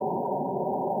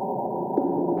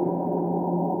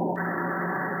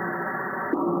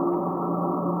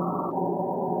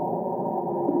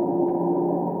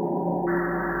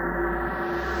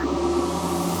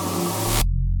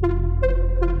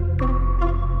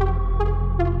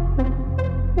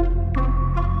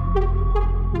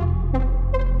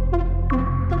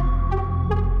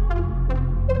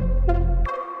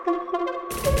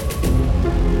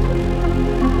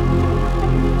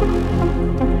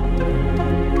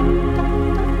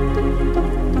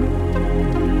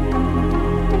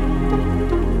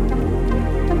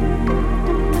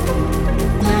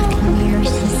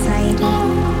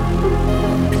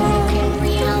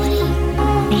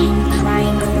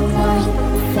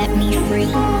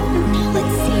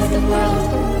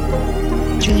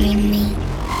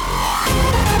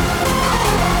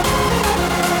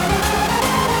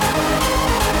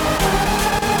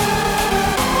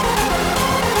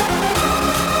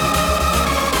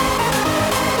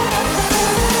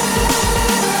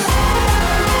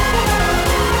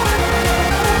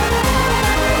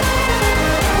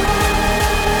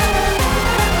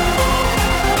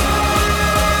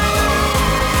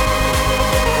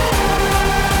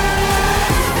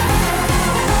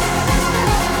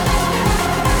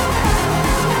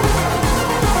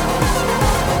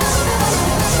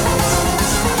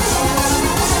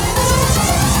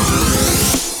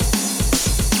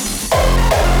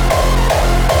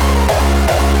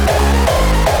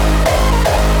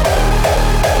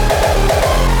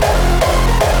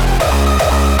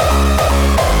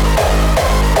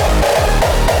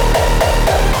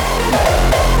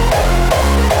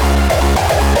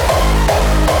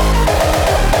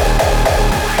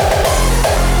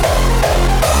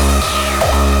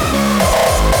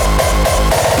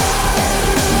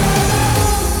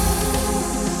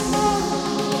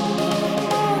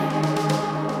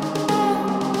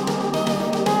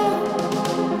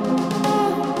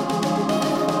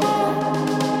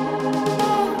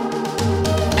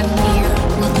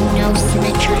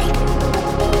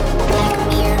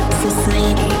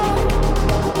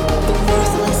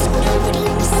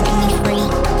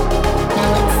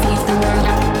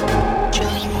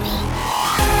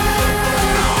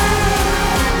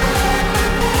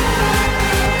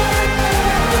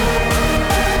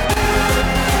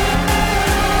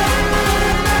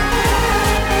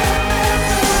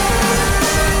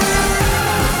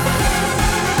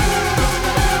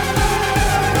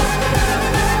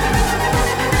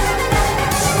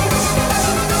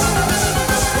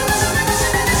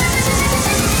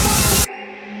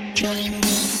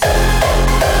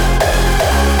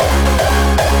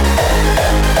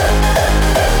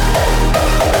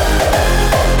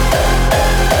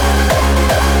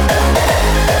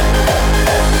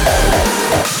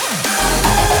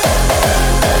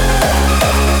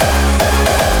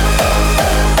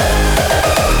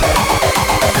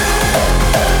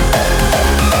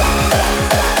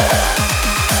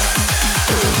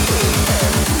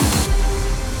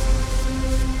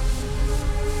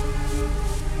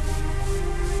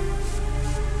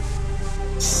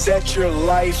Set your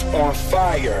life on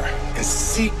fire and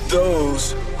seek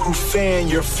those who fan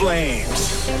your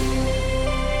flames.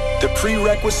 The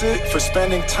prerequisite for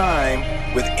spending time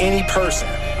with any person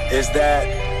is that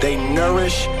they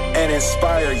nourish and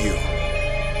inspire you.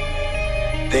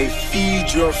 They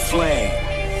feed your flame.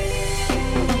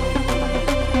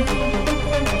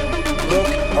 Look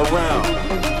around.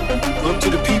 Look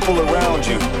to the people around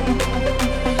you.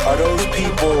 Are those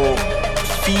people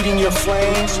feeding your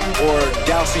flames or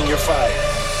dousing your fire?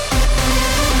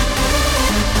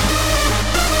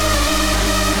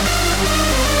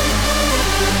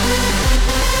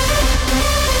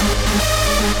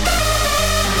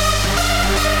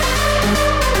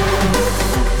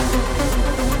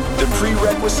 The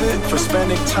prerequisite for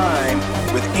spending time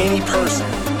with any person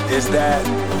is that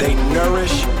they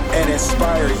nourish and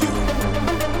inspire you.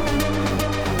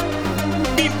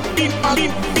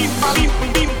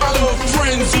 I love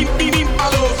friends, I love friends, I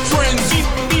love friends,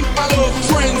 I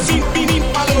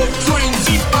love friends,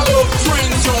 I love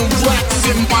friends on racks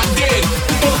in my dead.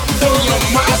 All your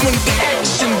minds when the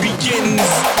action begins.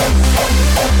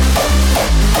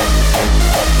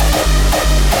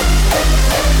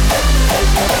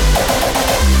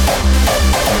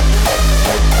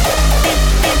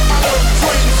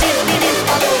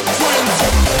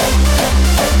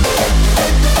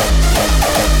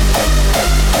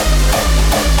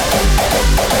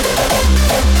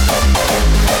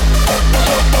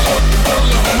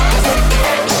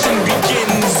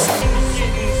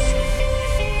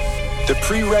 The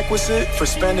prerequisite for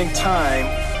spending time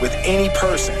with any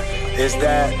person is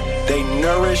that they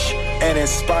nourish and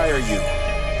inspire you.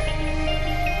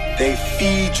 They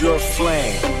feed your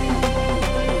flame.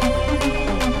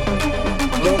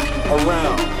 Look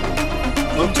around.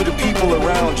 Look to the people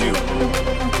around you.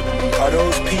 Are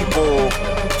those people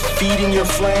feeding your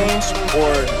flames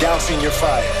or dousing your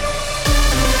fire?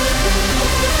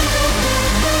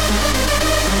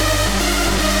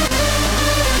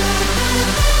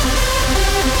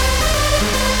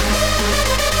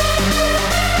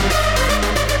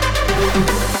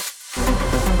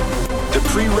 The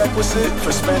prerequisite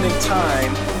for spending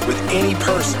time with any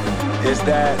person is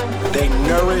that they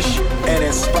nourish and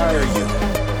inspire you.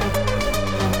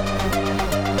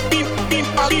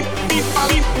 I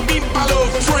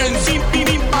love friends,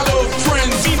 I love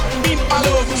friends, I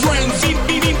love friends,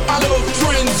 I love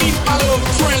friends, I love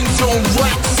friends on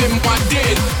racks in my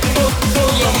dead.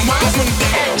 All your minds when the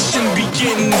action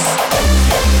begins.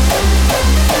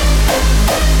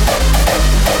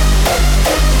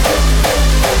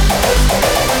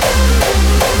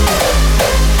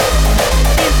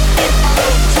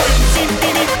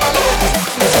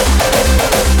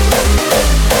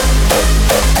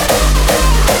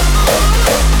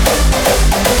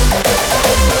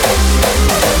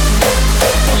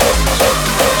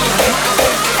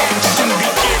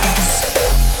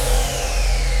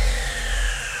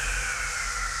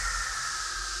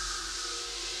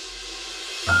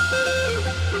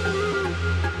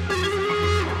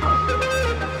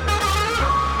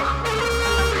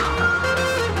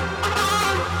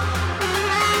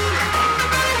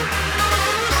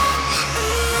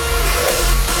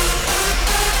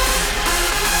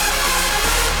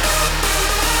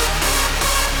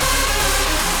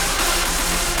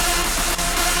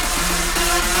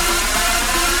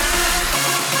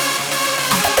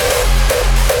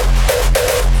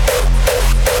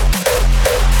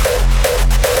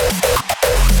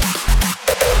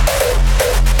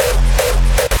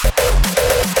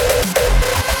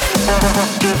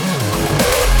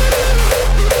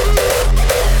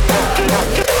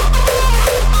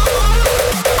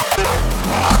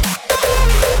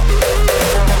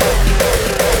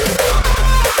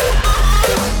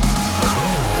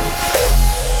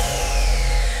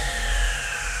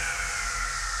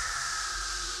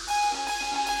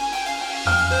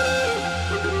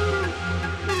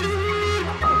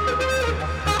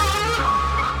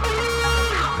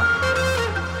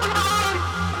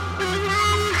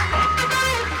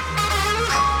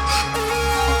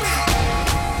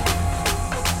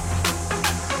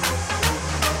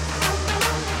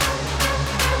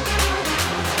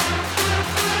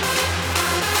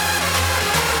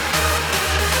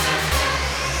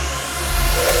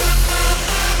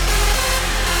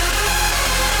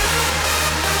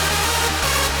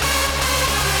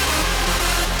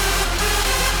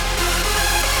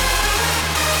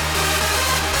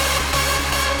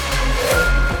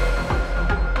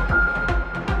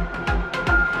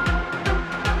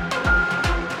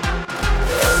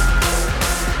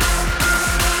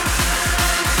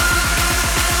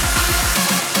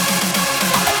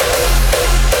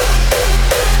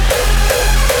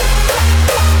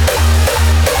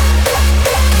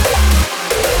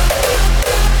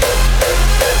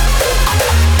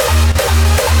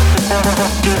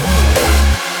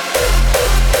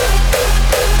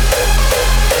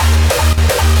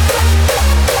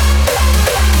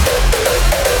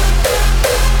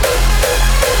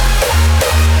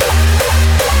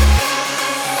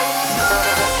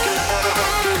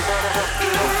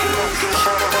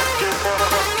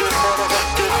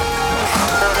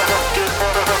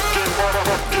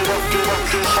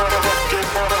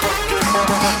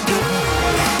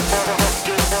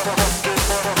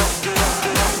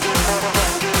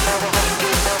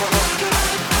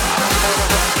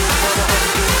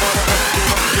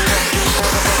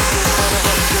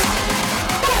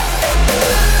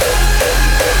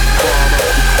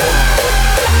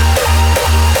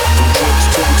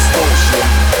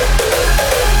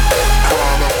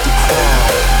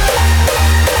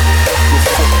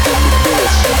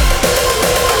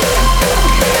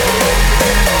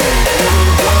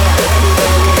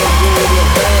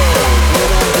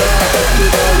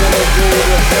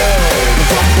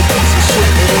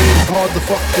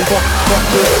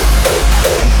 fuck it.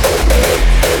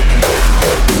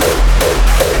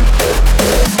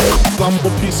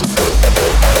 Bumble piece of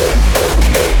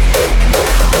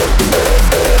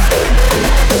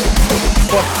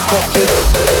fuck it.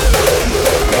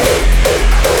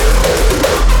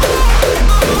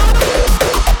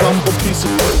 Bumble piece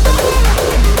of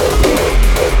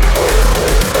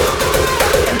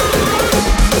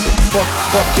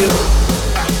fuck it.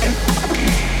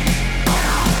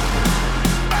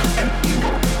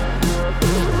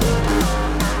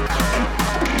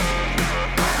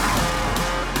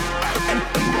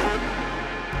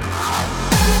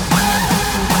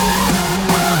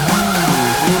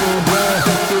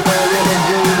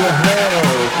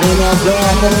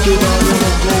 Fuck it, I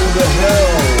wanna go to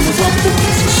hell. 'Cause I'm a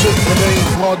piece of shit that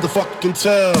ain't hard to fucking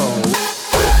tell.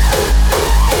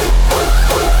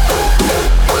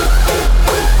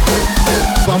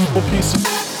 I'm a piece of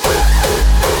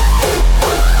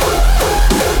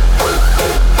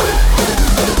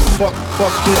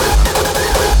fuck it.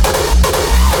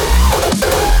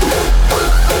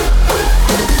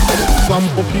 I'm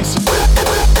a piece of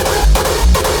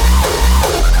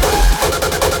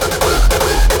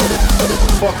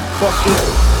fuck it.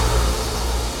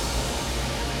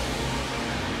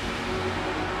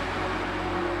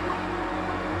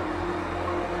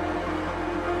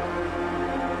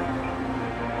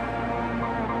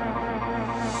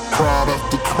 Crime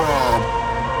after crime,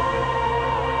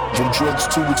 from drugs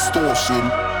to extortion.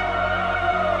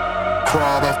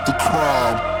 Crime after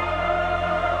crime,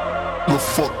 the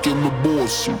fucking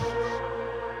abortion.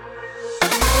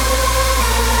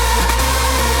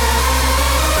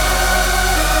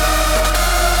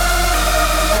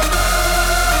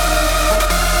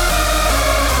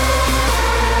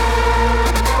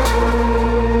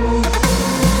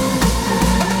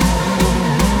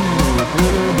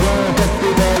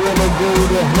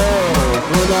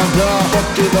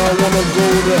 Fuck it, I wanna go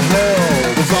to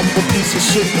hell. 'Cause I'm a piece of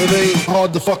shit that ain't hard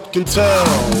to fucking tell.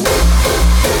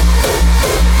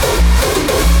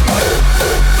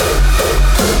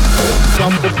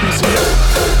 I'm a piece of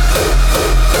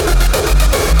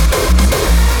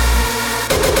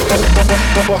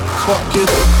fuck it.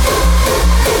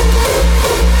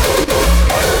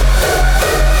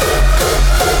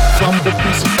 I'm a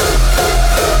piece of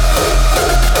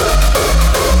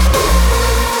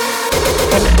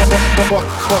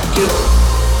fuck it.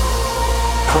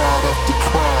 Crime after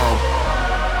crime,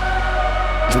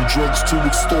 from drugs to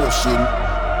extortion.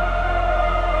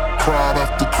 Crime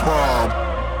after crime,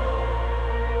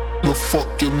 the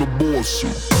fucking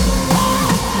abortion.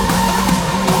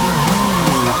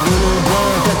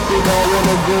 Fuck it, I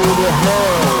wanna go to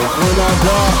hell. When I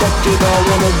die, fuck it, I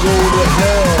wanna go to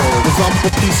hell. 'Cause I'm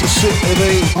a piece of shit that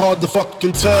ain't hard to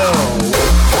fucking tell.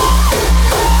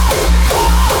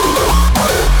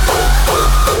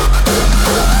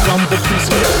 I'm the piece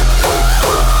of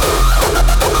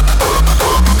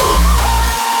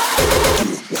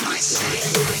What I say.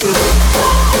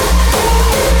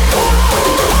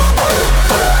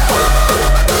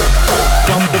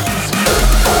 I'm the piece of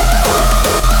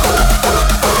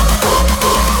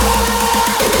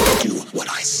Do what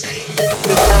I say.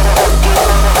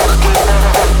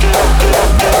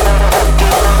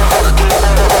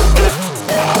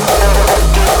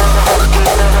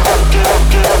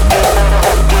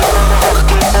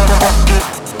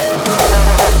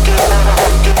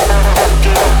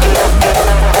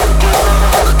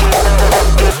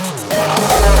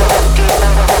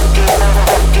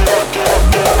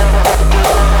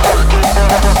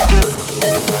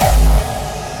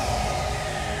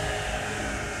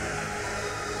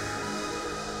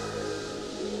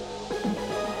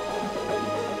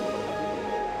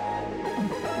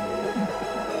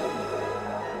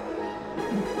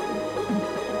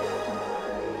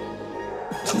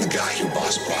 I'm the guy your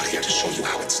boss brought here to show you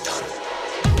how it's done.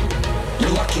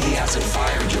 You're lucky he hasn't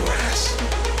fired your ass.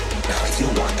 Now, if you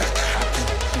want that to happen,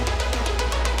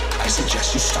 I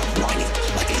suggest you stop whining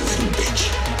like a little bitch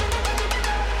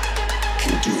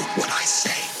and do what I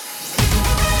say.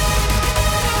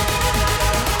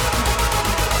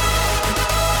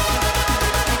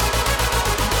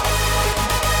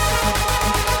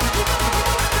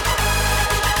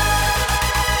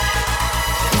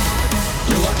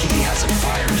 You're lucky he hasn't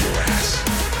fired your ass.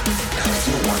 Now, if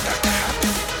you want that to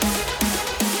happen,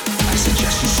 I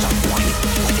suggest you stop whining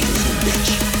like a little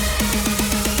bitch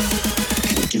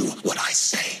and do what I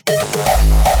say.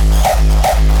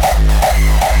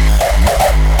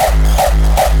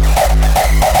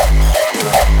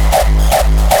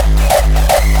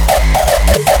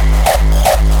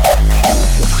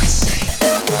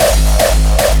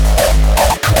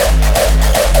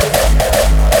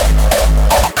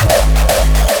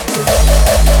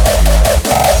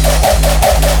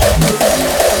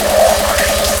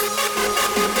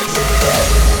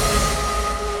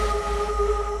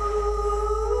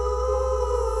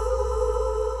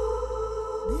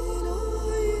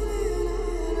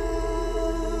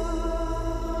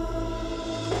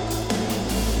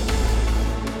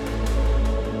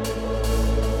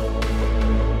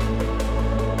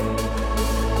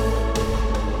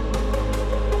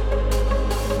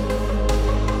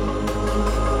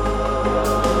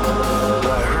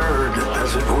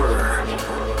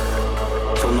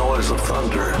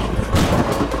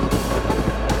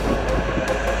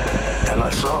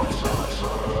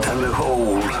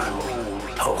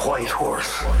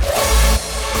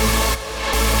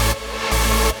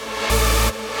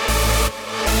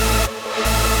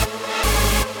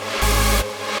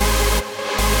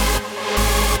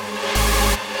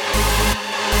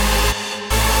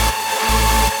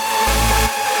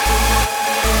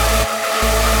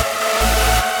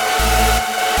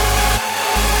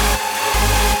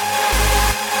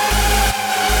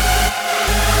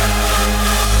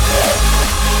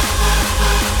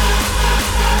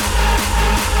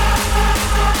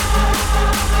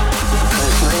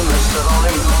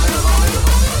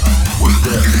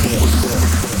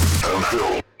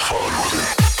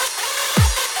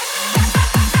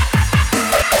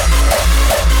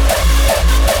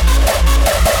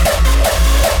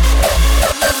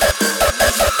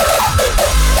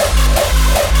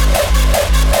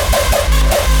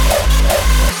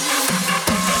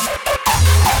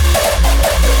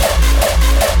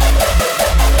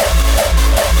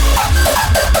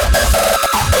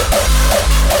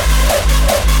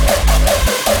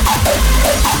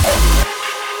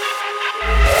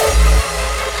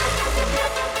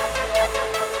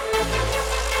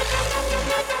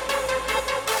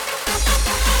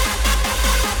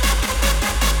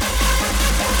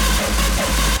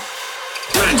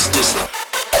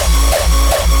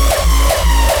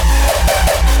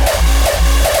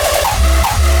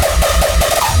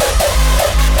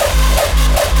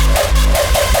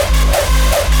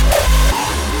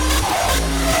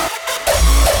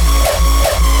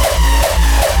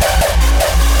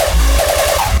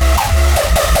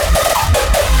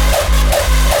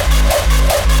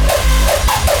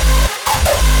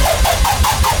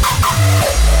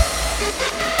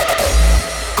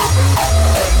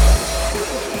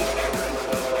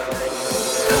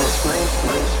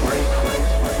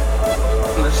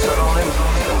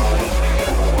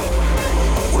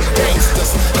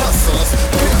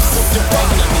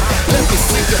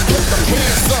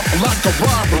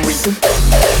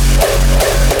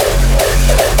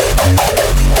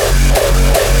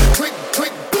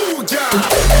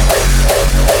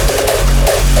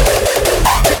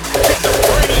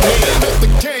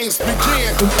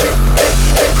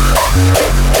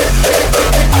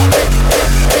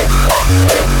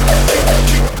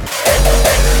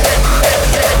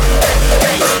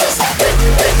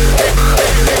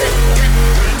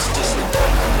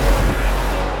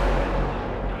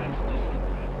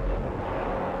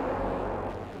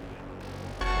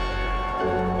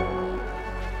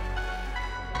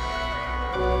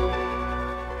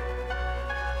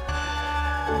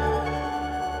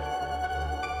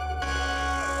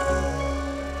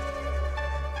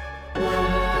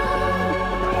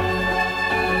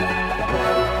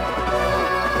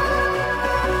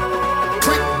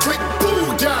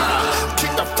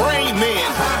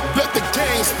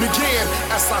 Begin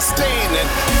as I stand and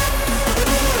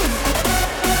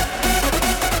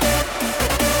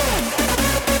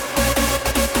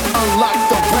unlock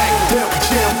the back, damn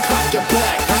jam, cock your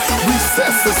back.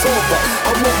 Recess is over,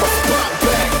 I want my spot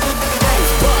back.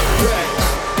 Spot back,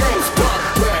 spot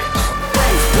back, spot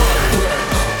back,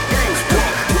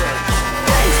 spot back.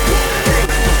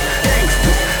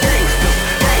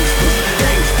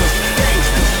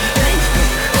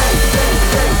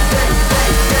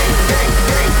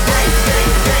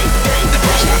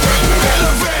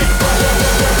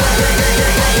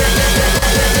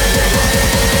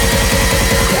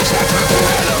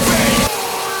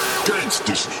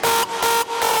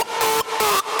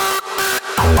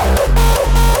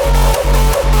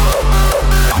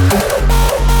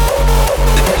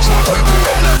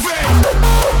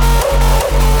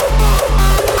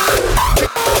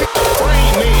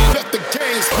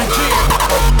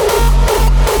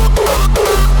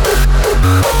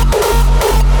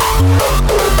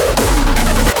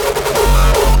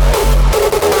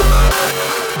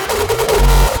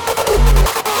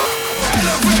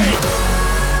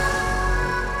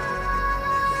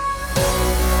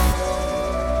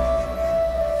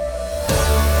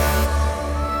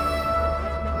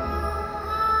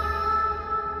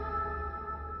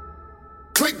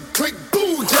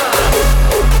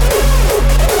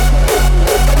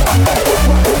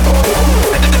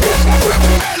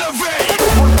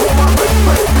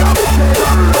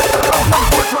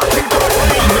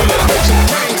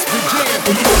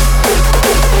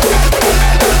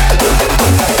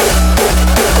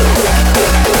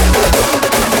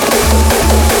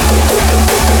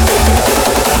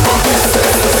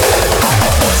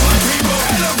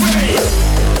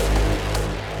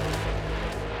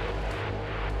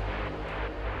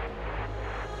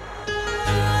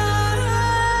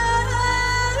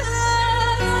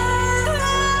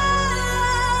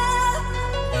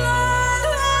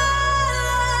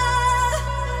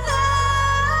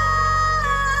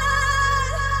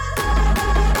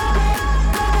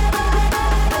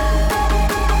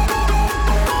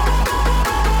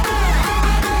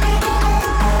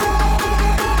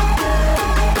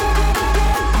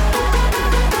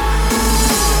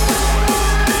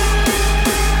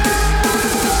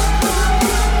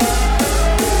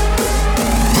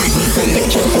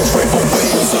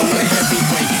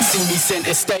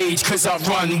 stage, cause I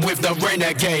run with the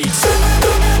renegades.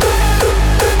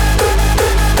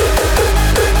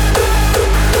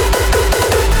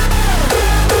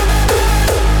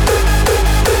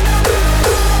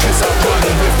 Cause I run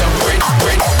with the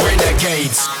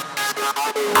renegades.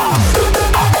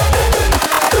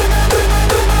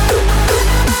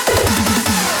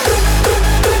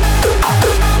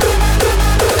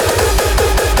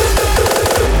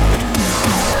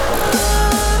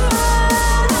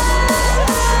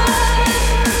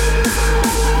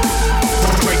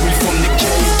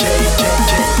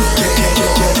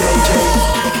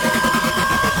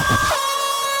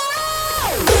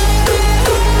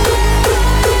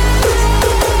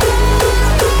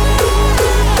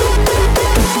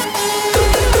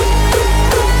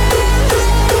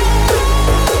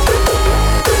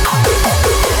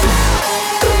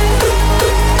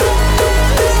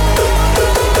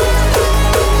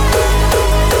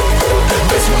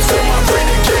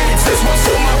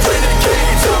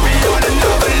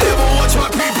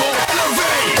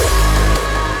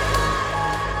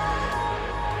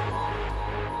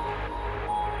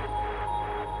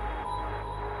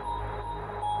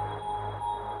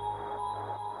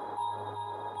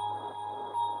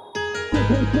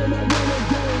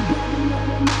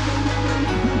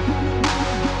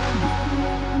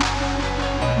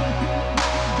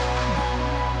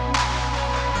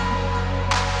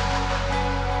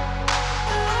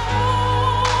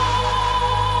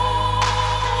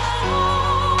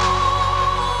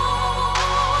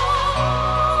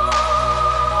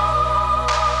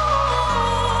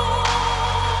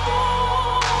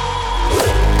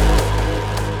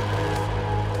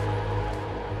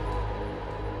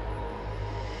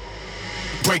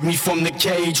 Break me from the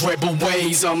cage, rebel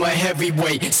ways, I'm a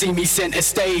heavyweight. See me center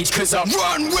stage, cause I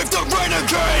run with the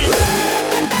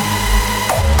renegade.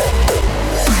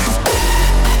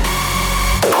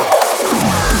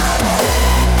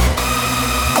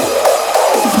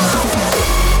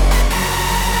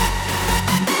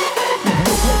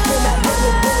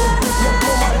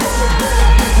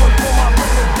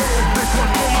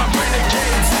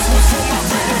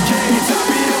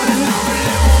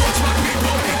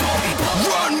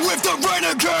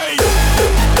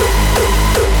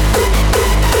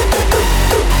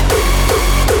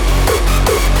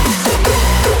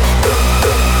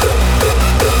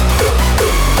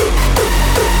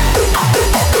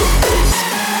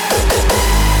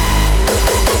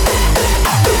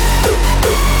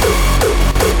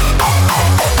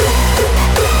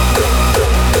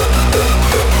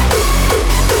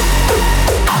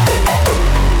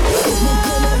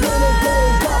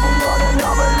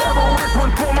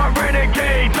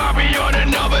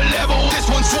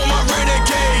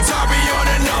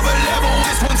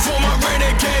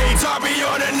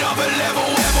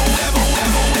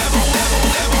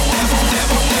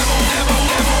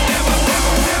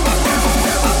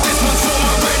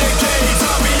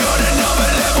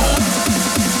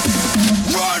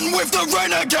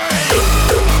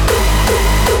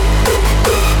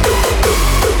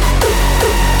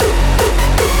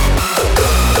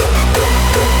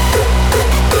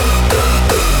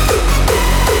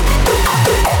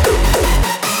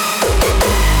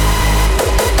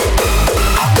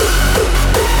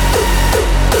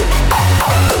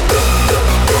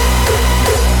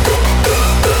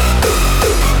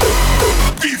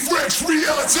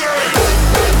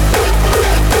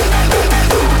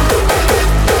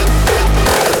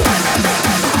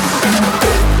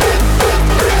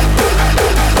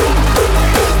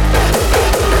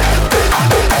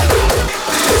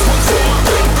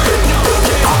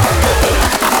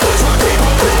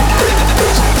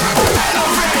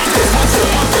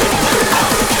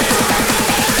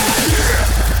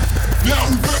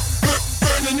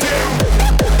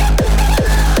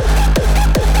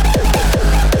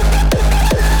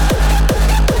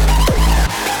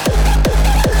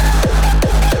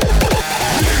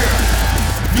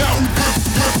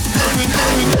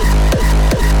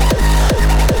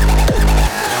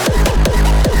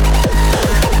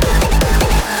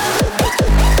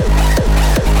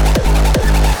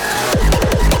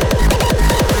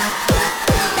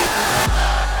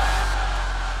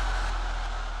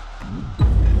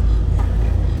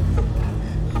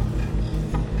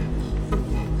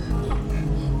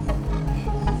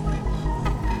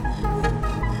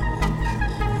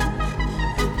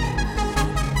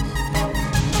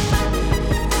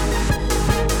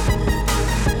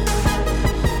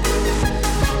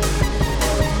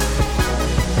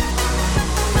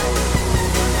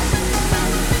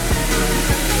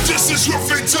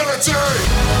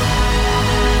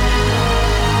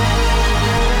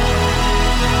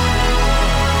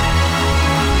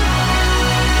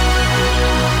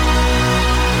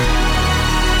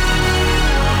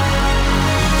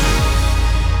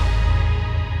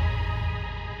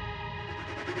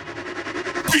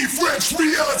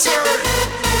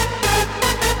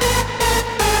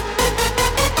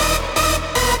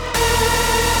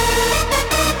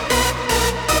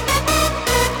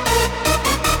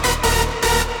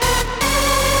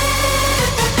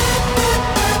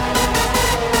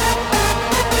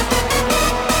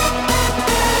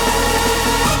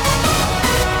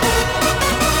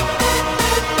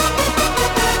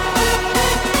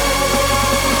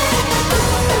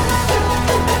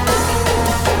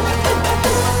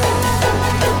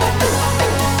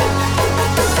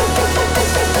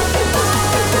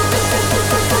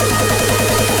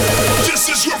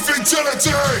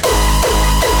 fatality.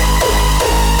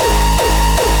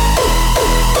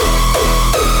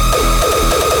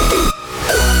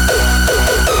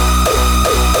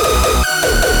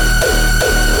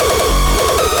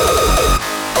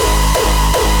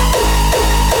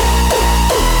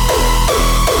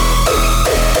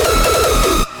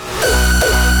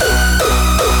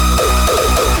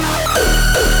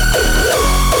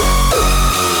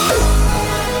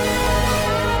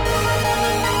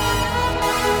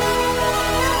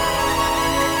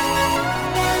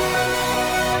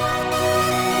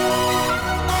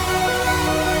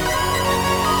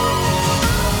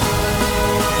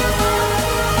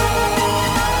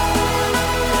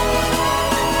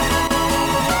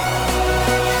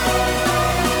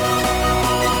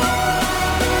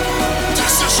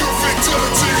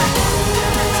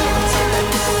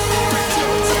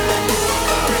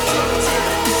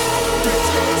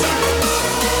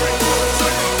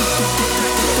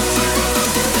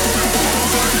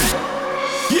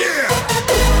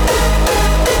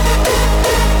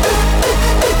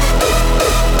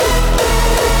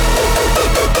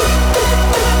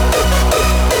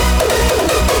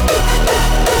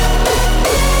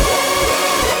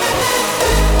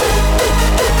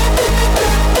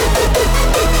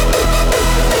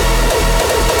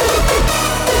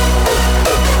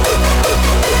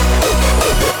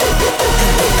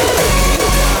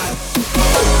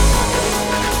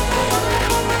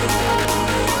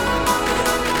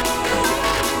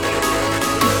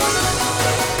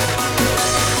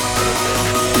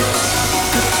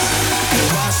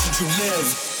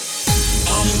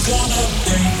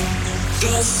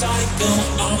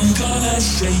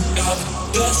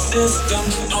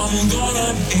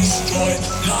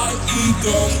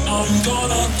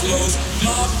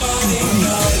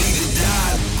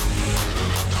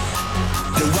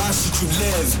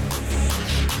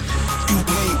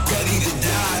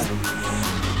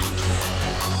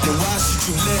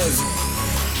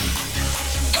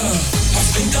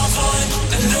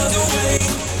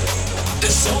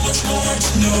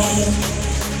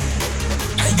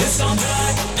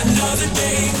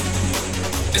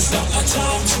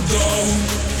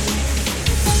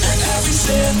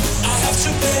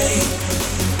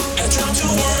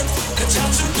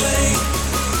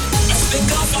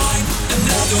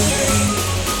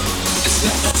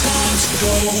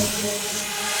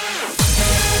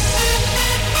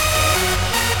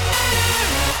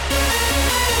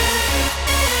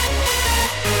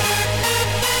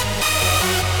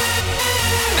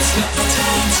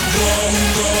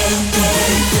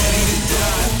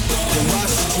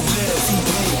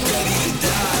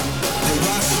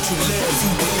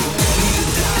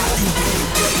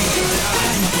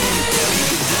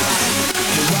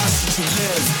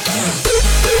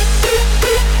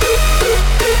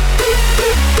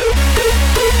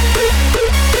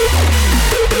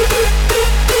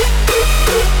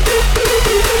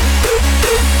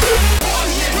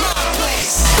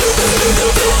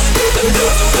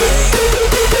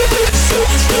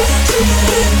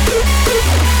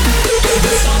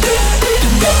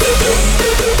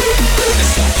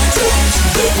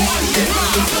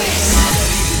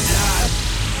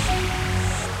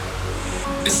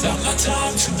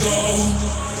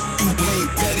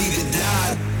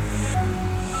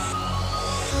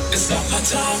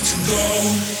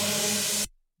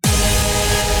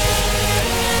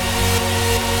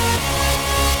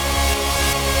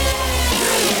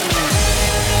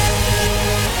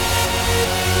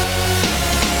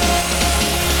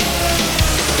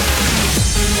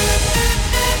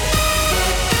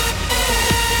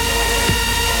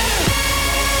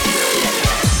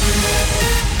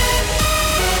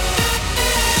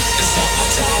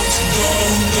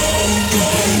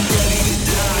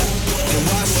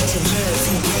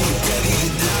 Ready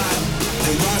to die.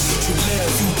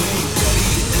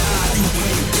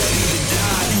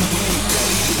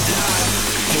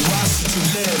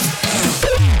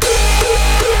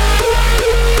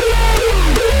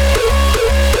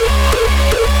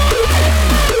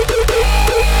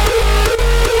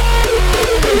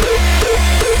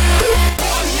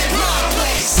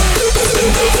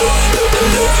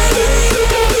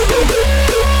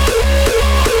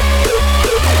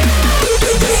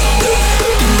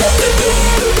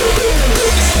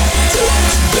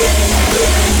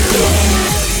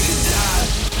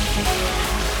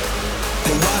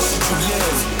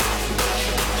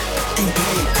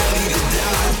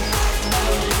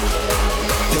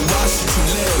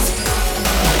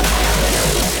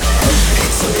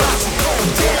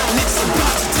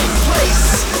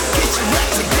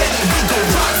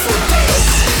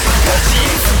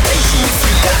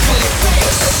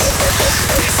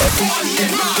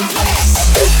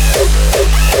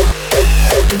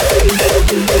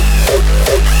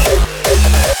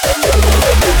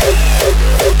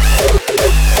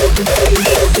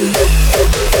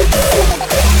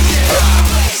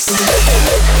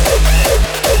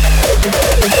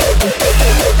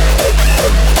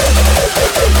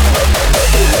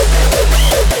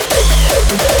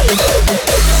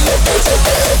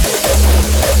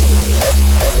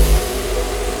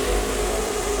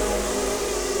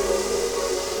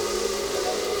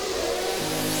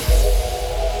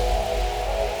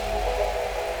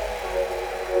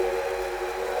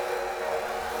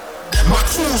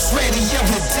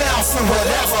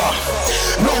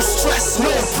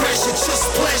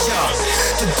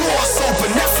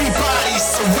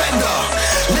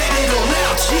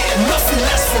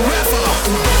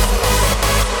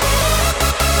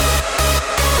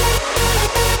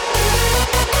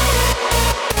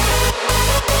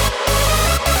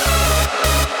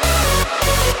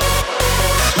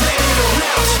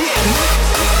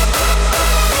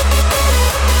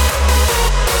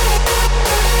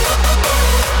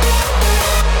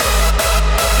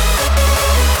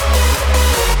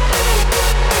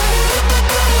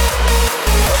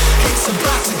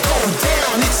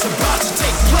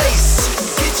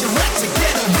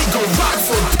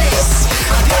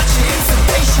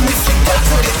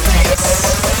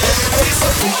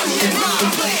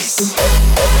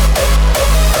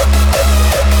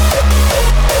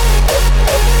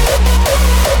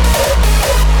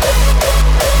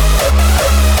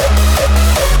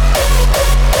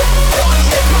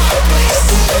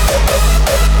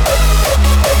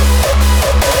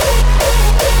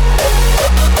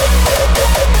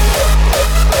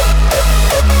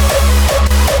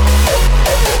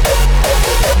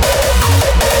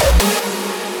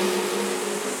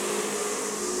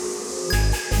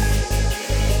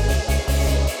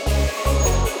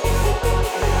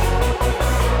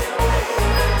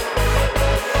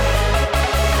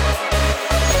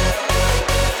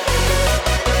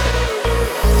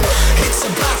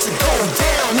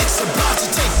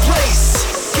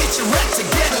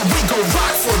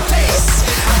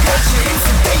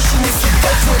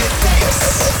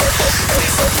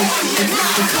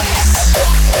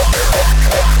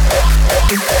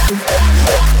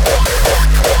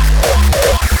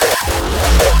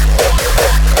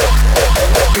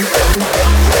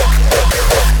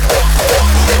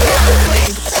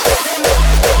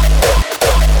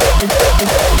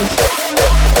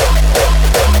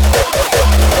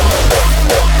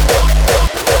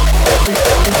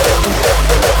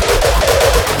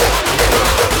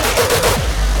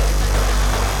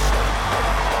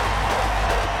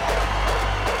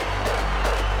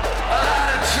 I had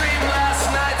a dream last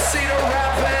night, seen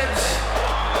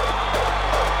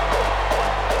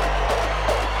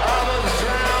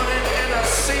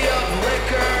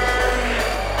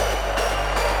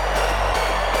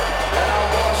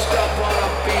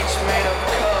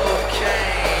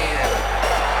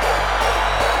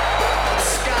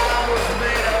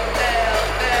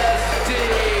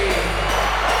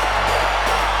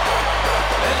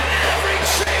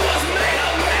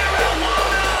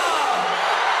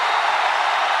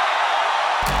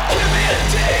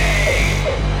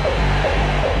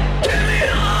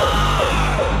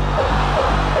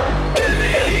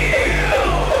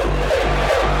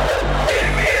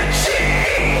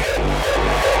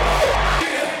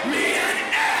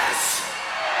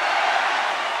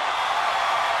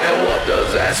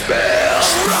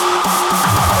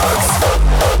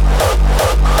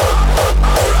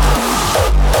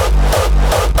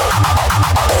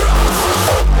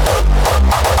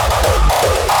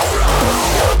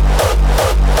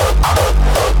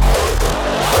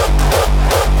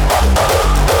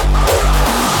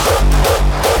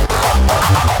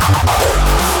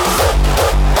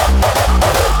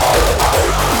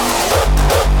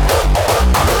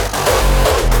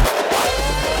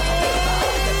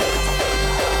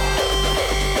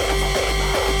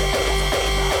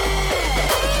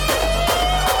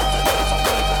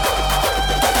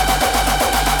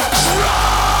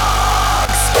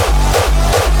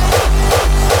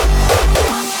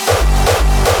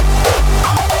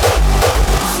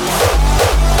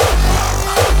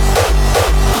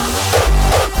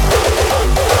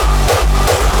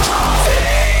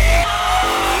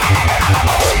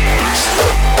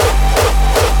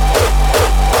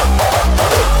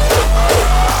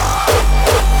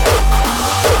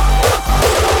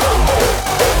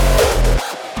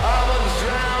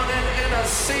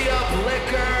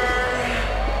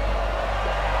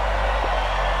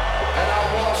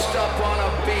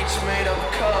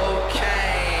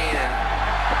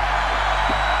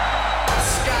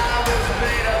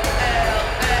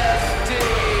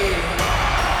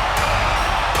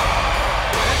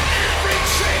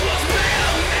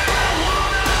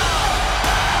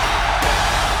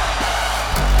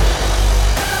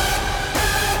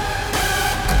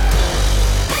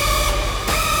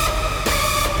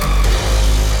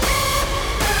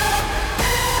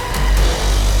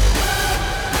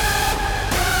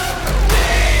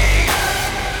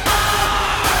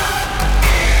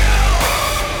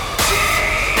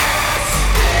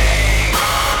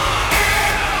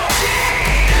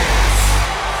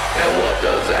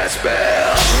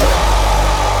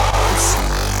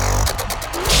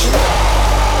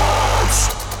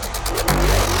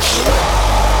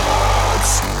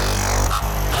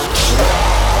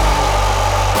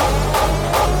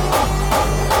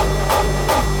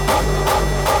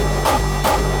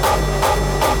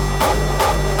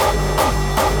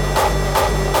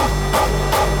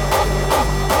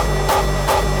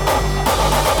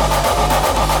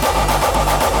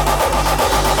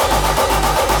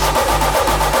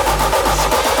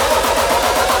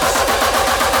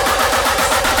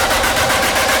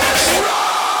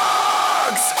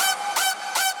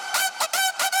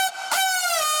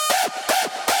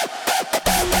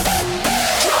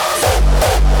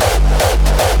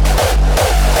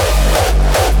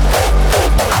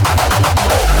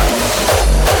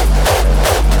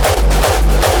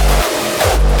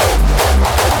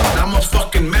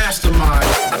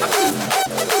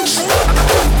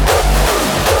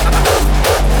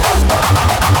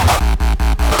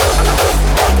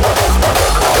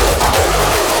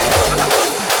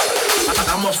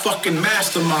fucking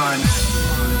mastermind.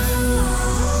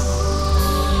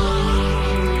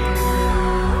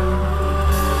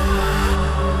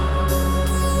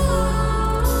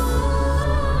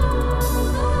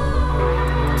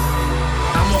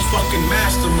 I'm a fucking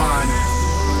mastermind.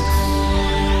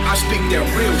 I speak that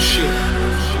real shit.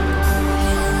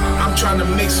 I'm trying to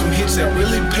make some hits that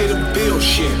really pay the bill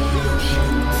shit.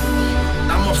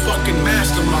 I'm a fucking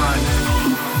mastermind.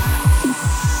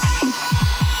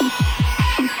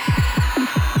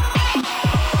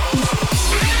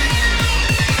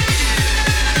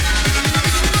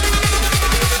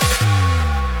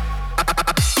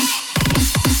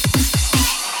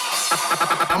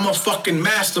 I'm a fucking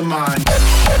mastermind.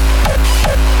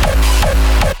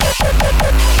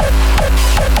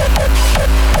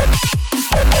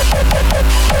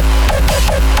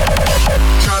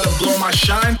 Try to blow my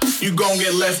shine, you gon'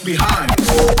 get left behind.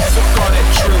 Fuck all that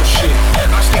trill shit,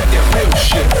 I speak that real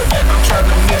shit. I'm trying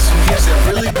to make some hits that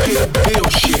really pay the bill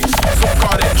shit.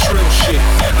 Fuck all that trill shit,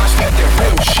 I speak that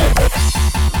real shit.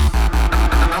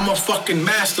 I'm a fucking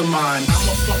mastermind. I'm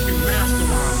a fucking mastermind.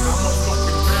 I'm a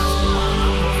fucking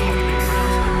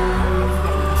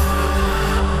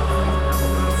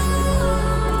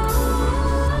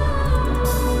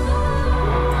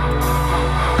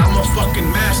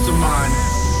fucking mastermind.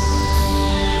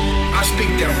 I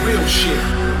speak that real shit.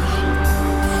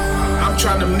 I'm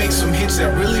trying to make some hits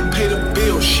that really pay the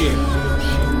bill shit.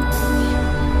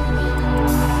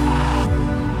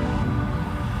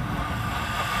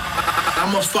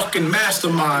 I'm a fucking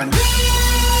mastermind.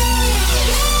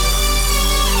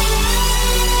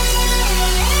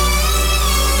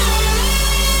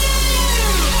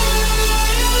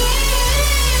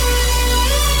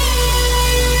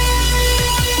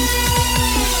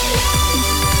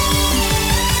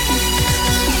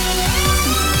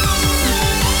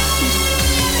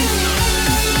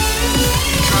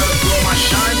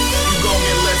 Shine, you gon'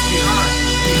 get left behind,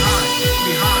 behind,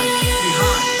 behind,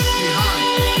 behind, behind,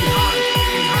 behind, behind,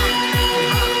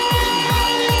 behind.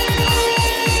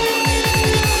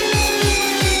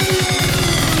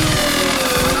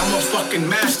 I'm a fucking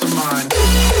mastermind.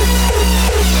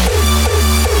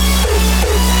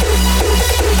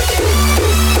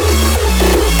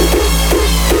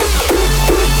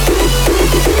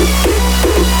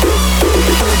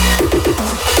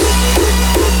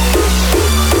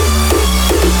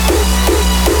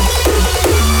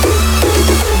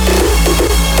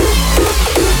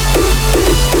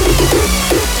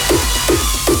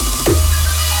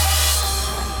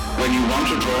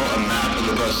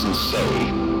 Soul.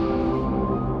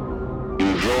 You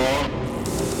draw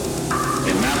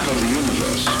a map of the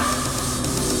universe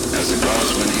as it was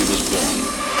when he was born.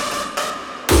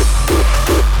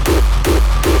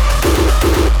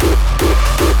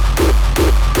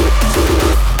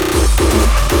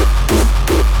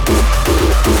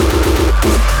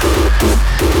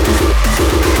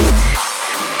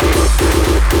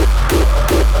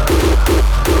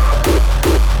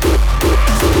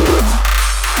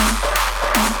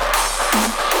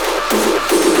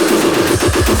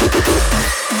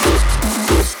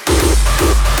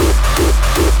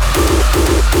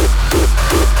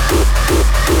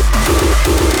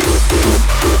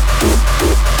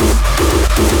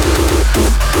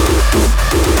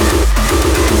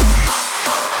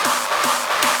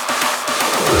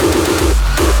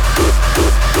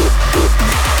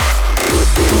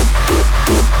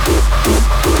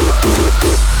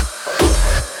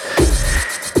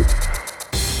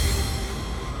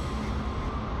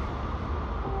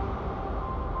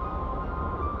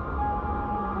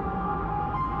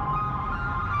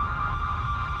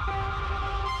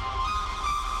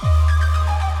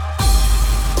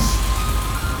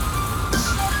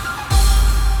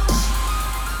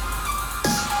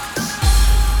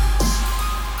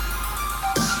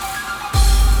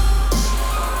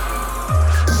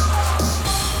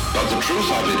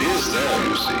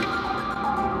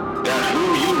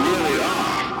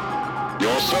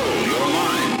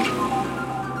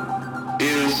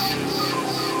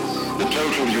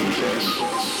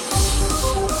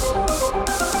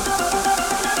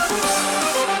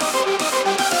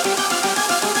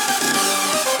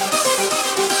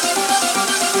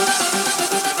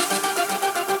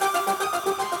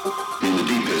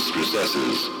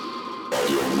 Recesses of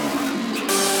your mind.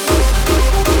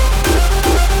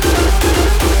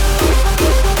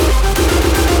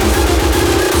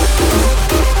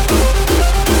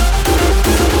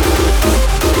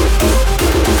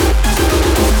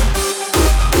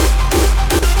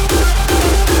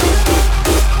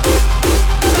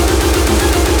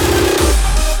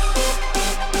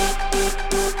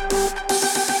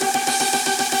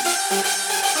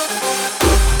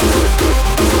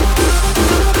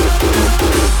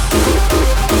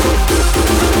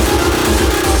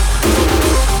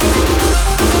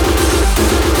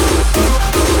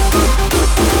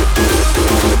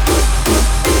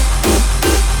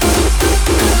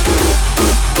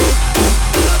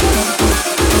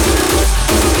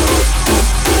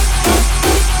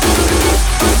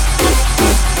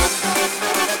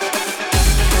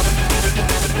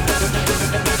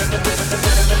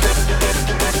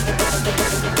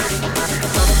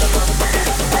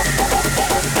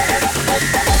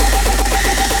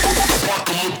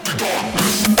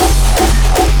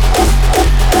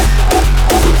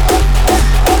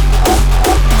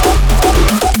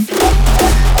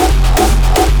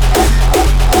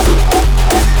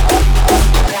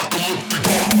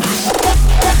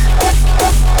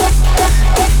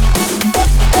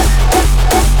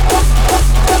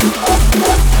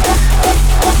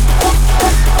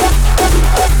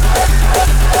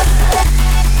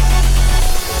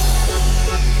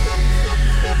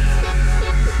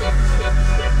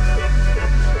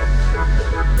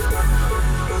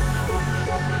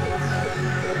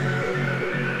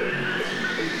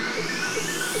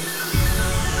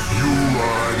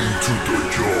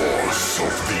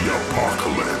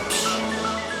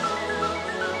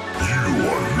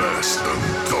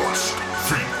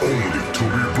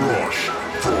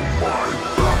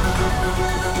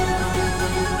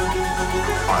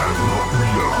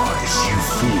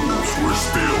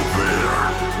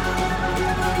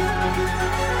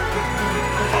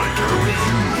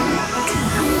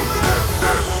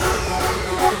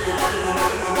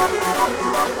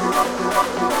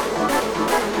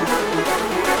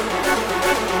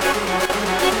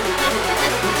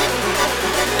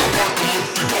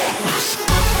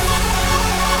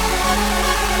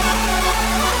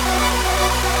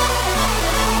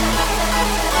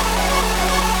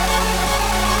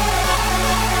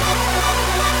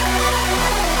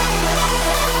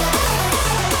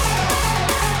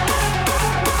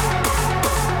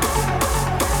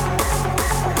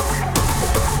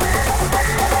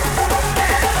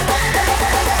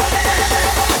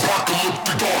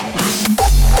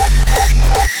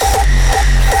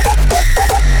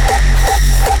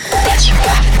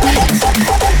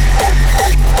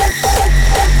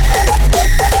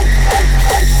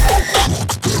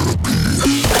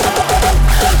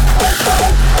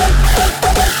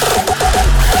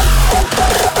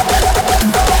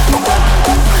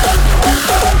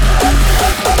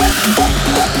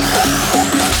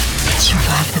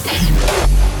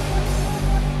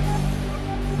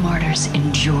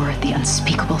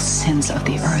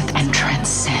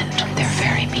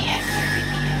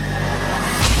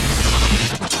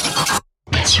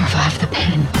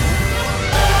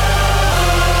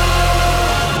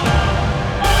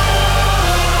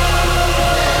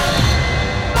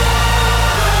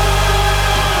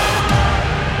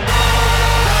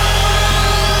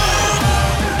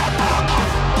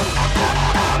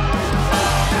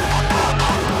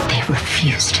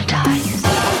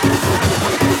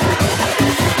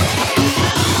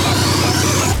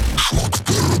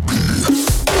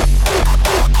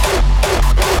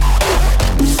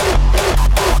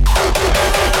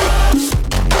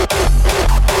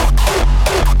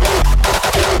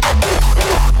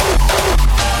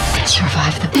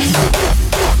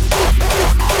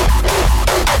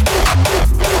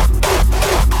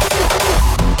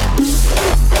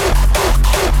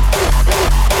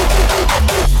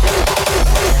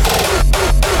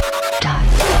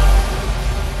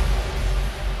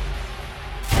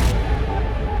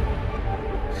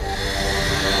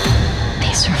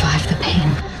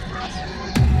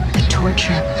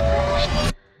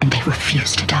 They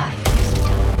refuse to die.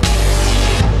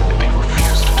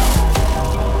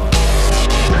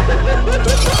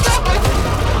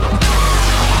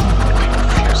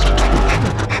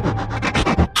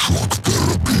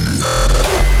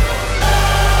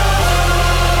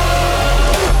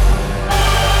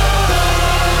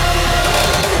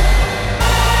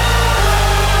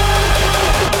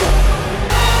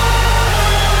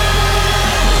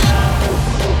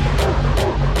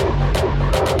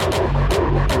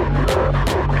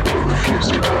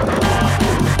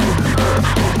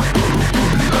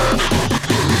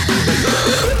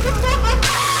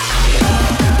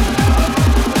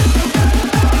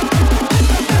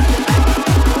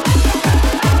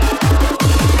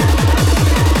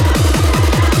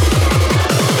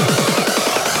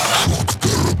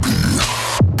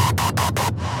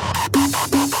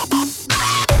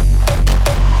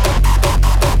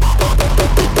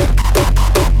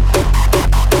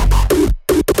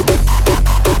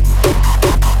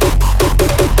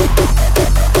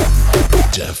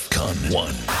 DEFCON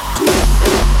 1.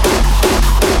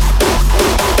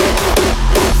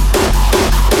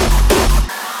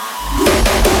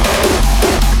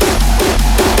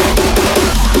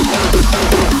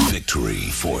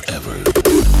 Victory forever.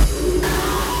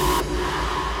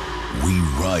 We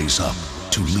rise up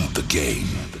to lead the game.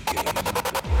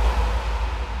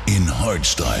 In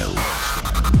hardstyle,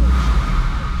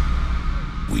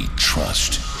 we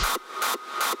trust.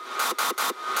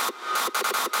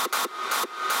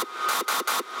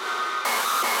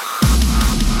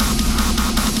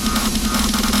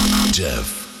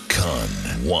 DEFCON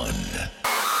 1.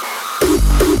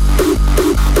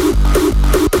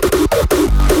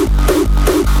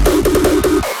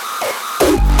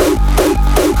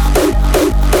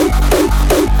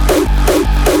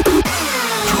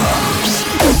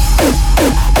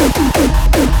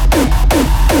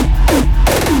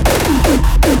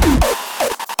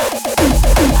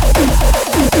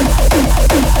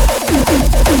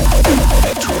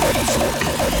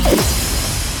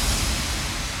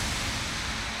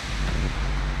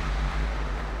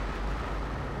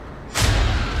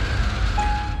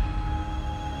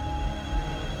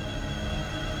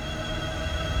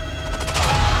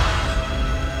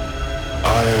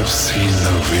 I have seen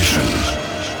the vision.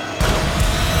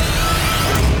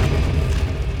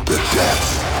 The death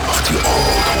of the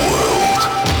old world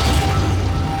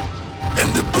and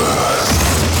the birth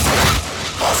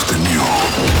of the new.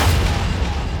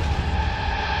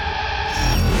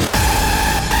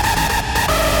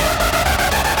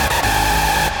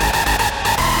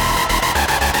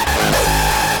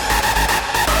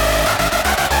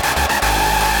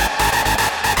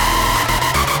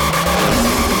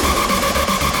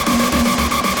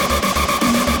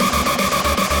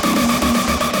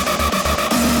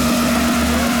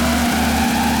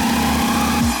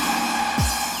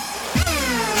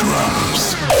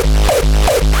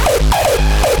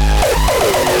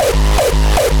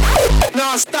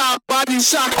 Non-stop body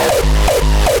shock.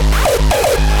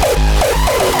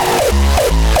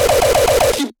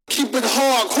 Keep it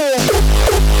hardcore.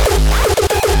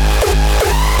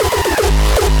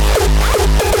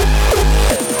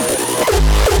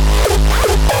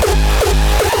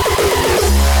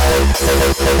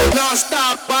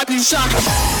 Non-stop body shock.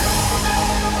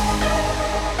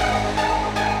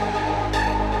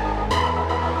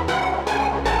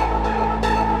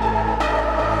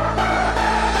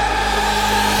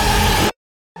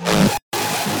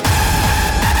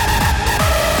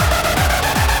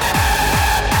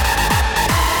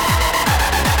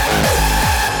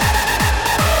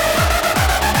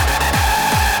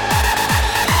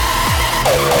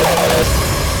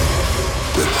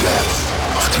 The death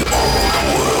of the old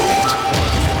world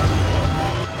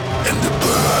and the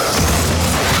birth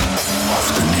of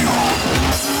the new.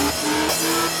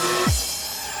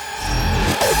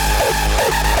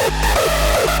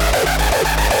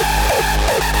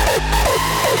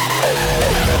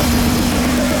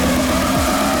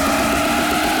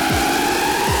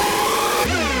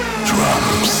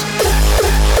 Drums.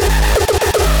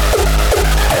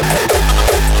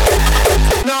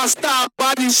 Non-stop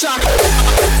body shock.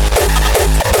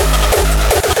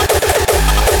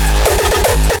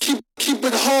 Keep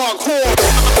it hardcore.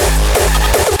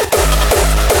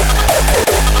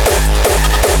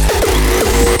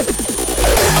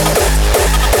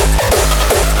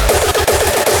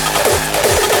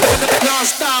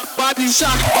 Non-stop body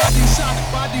shock. Body shock.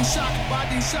 Body shock.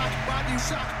 Body shock. Body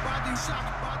shock. Body shock.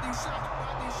 Body shock.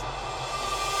 Body shock.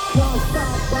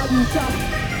 Non-stop body shock.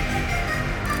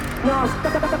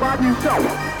 Non-stop body shock.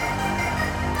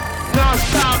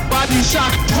 Non-stop body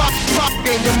shock. Drop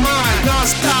in your mind.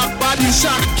 Non-stop body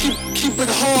shock. Keep it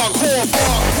hardcore.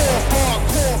 Hardcore.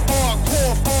 Hardcore.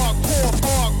 Hardcore. Hardcore.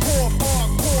 Hardcore.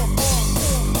 Hardcore.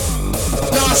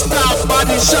 Non-stop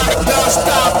body shock.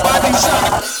 Non-stop body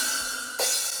shock.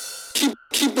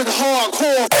 Keep it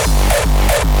hardcore.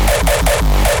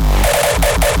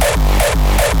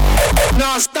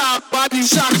 Non-stop body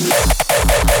shock.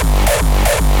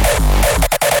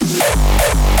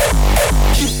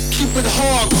 Keep it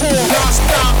hardcore.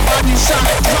 Non-stop body shock.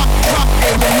 Drop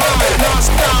in your mind.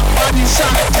 Non-stop body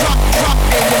shock. Drop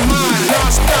in your mind.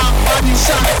 Non-stop body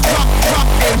shock. Drop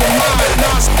in your mind.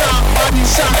 Non-stop body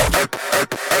shock.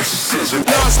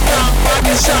 Non-stop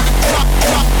body shock.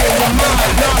 Drop in your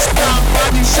mind. Non-stop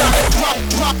body shock.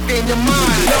 Drop in your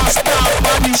mind. Non-stop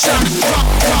body shock.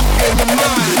 Drop in your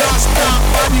mind. Non-stop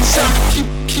body shock.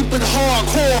 Keep it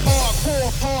hardcore. Hardcore.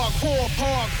 Hardcore.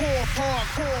 Hardcore.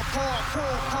 Hardcore.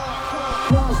 Hardcore. Hardcore.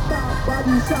 Non-stop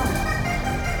body shock.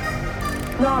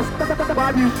 Non-stop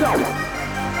body shock.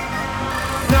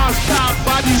 Non-stop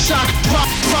body shock, pop,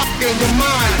 pop in your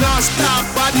mind. Non-stop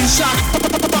body shock,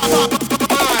 pop, pop,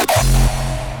 mind.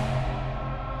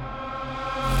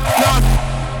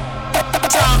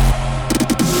 Non-stop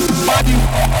body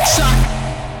shock.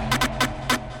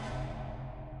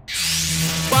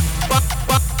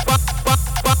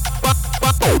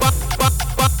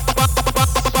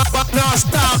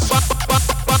 Non-stop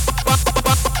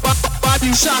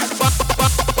body shock.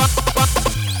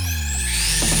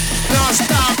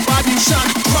 Non-stop body shock,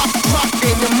 pop, pop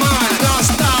in your mind.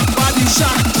 Non-stop body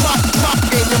shock, pop,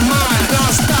 pop in your mind.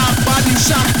 Non-stop body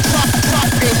shock, pop,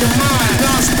 pop in your mind.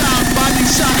 Non-stop body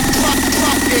shock, pop,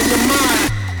 pop in your mind.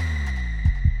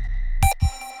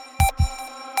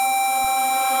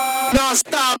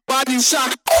 Non-stop body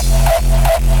shock.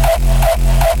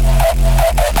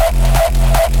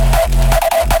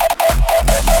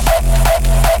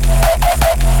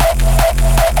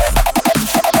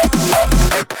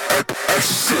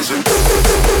 Exorcism.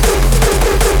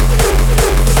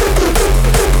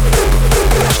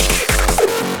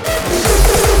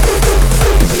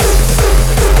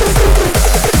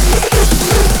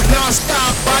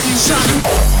 Non-stop body shock.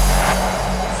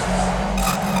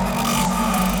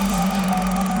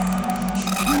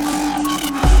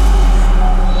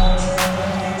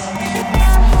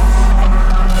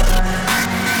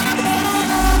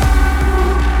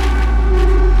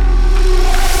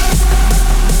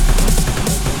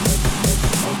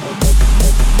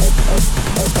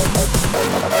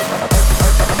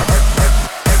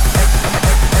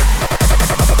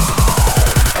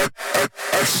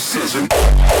 Exorcism.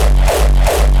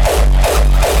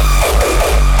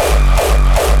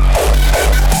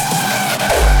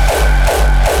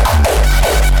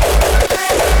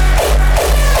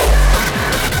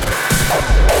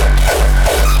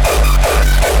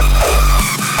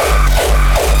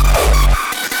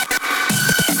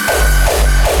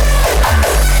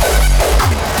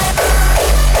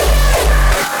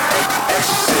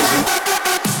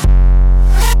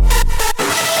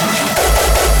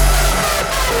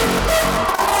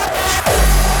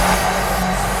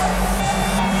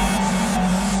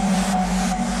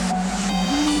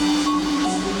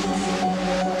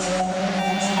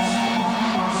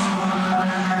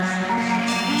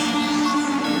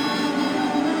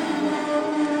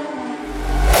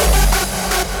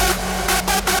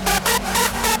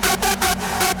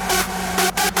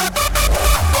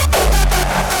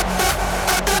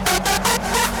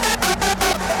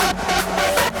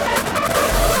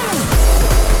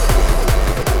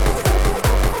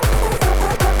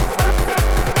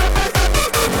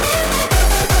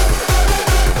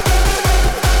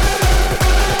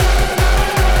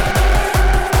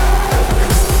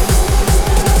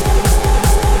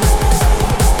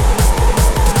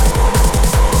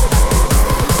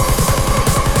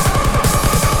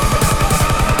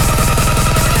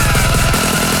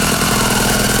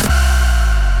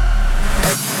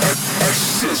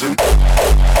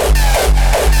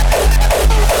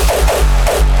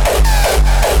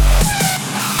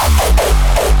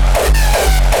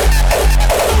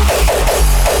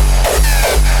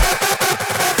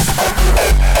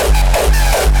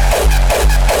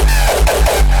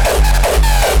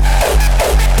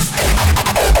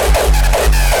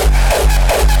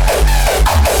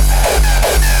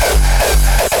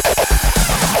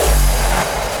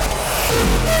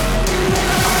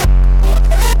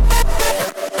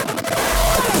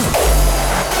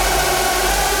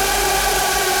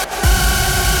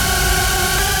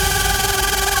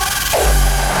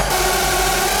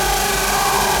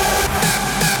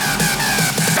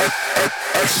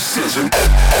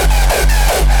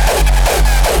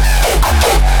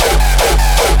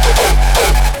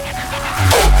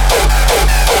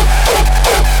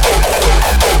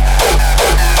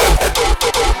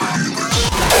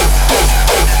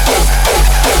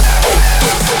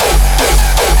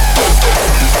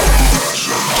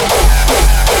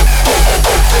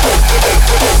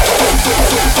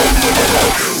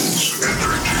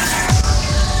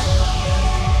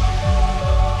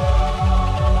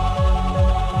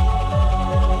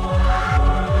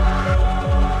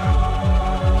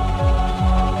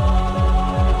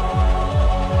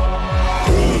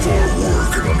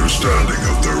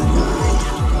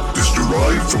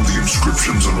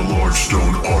 inscriptions on a large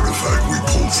stone artifact we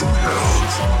pulled from hell.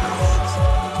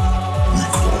 We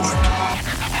call it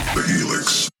the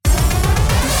Helix.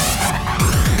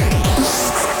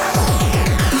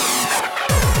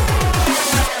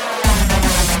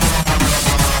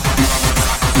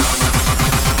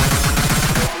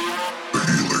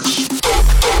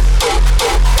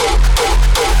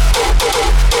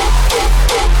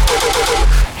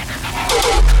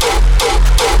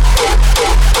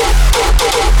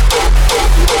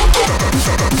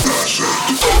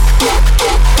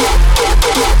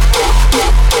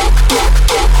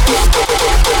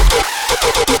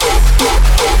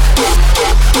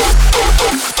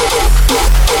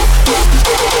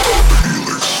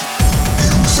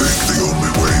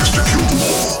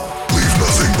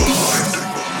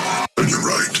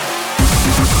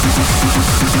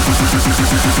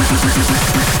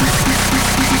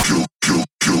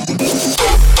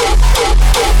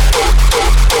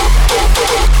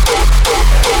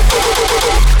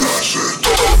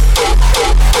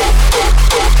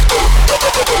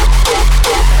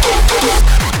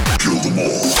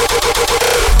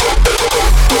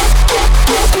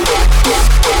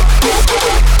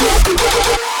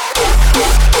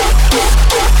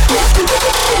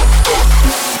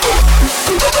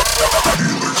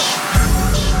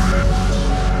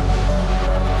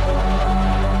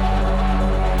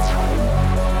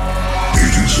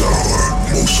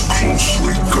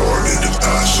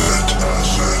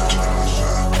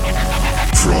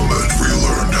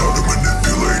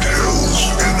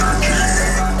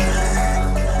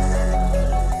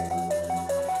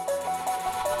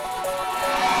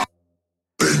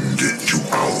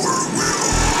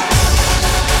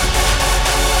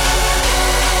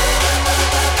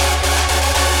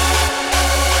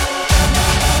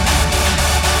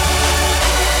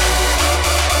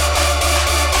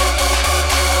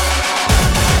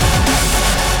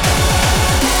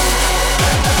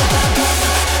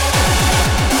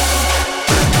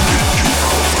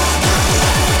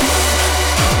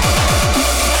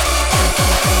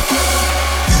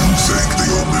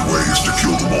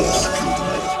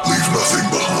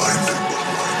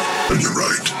 And you're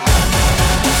right.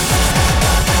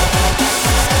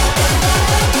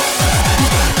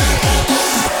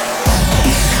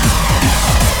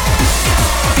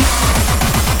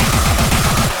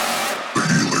 The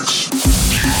helix.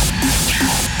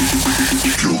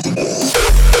 Kill them all.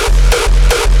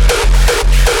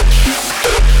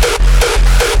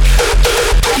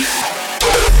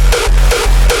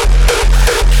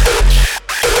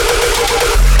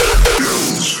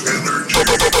 Kills energy.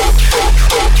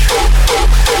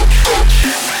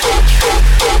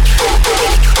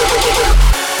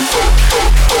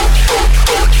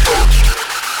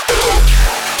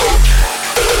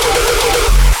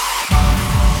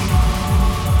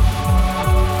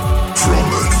 From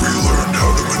it, we learned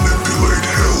how to manipulate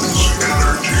hell's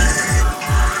energy.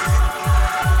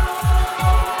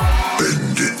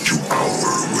 Bend it to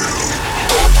our will.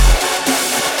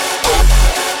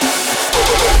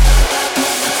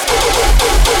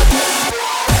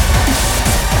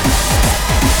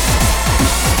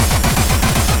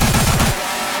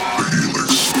 The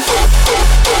helix.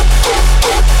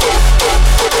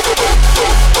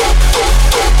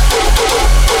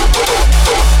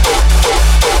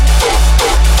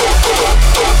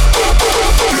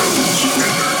 Kills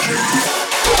energy.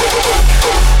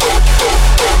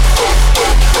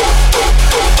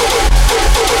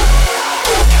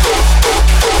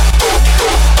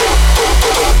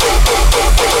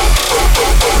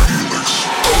 Helix.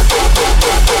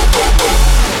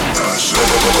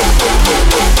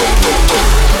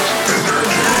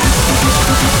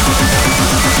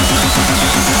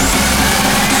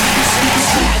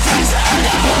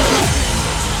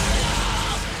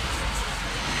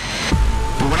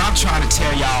 But what I'm trying to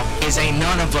tell y'all is ain't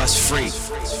none of us free.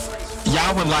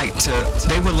 Y'all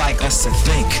they would like us to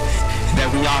think that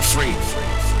we are free,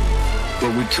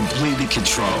 but we completely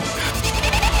control.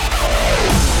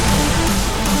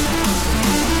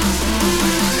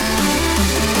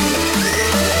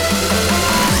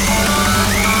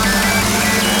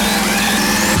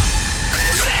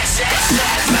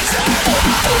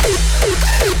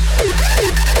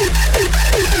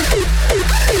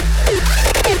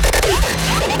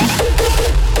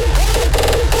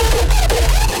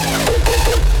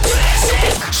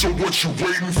 So what you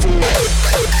waiting for?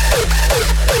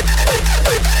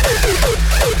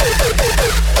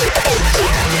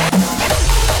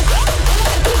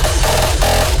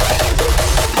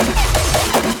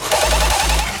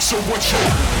 So what you?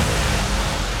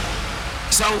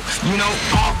 So, you know,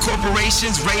 all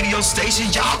corporations, radio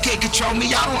stations, y'all can't control me.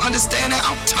 Y'all don't understand that.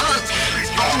 I'm turned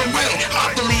all the way.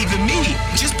 I believe in me.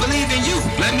 Just believe in you.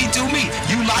 Let me do me.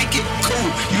 You like it?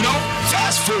 Cool. You know?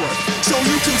 Fast forward. So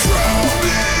you can tell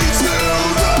me, tell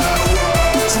the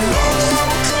world tomorrow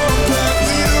I'll come back.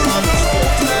 We're on the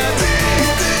whole plan.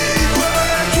 Big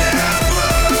black and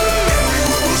blue.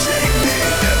 Everyone will shake me.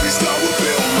 Every star will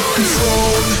feel my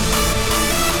throne.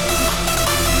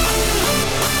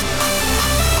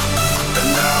 And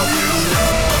now you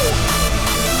know.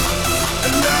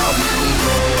 And now you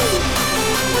know.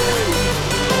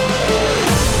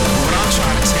 What I'm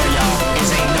trying to tell y'all is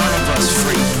ain't none of us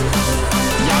free.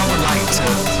 Y'all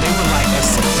they would like us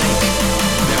to think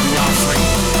that we are free.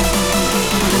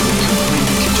 But we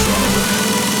completely control.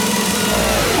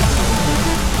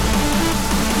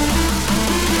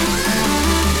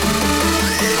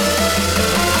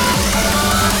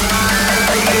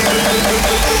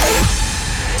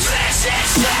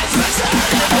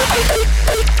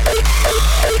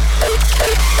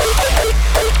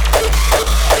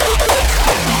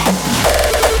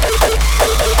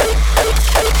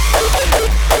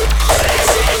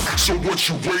 So what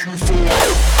you waiting for?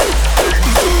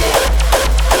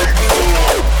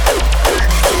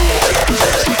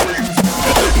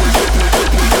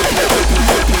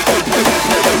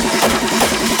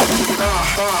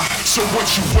 So what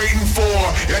you waiting for?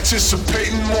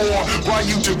 Anticipating more. While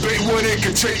you debate what it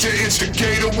could take to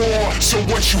instigate a war. So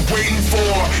what you waiting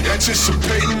for?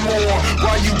 Anticipating more.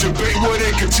 While you debate what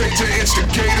it could take to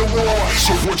instigate a war.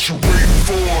 So what you waiting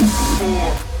for?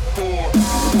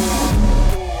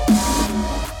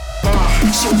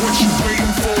 So what you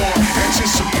waiting for?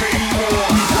 Anticipating more.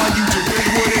 While you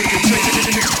debate what it could take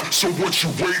to. So what you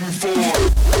waiting for?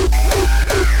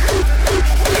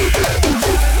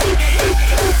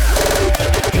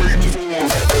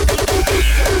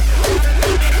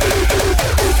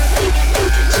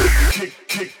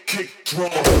 Kick, drum.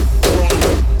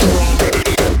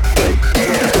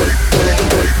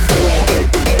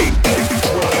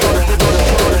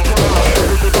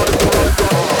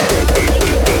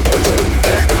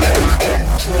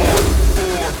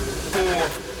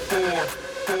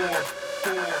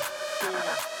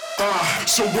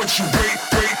 So what you wait.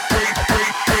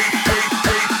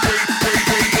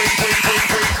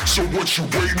 So what you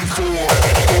waiting for?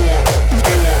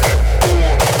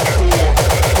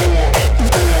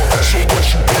 So what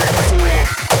you waiting for?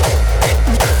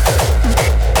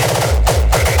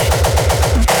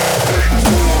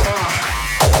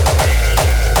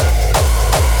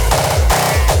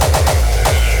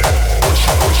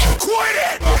 Quit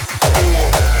it!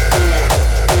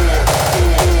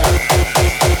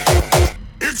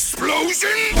 Explosion!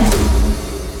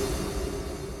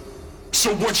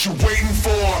 So what you waiting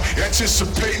for?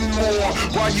 Anticipating more.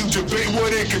 While you debate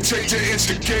what it could take to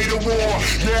instigate a war.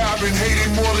 Yeah, I've been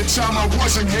hating more than time I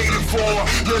wasn't hated for.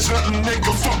 There's nothing they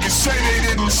can fucking say they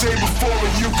didn't say before.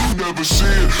 And you can never see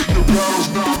it. Your battle's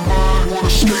not mine. Wanna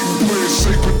skate and play it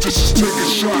safe, but this is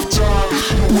taking shot time.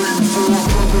 You're waiting for a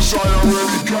purpose, I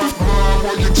already got mine.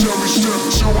 While you tell me step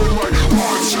to it like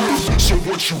hard times. So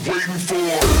what you waiting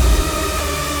for?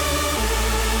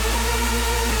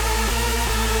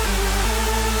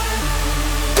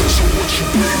 What you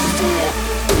waiting for?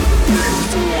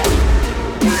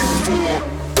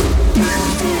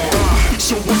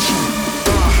 So what you waiting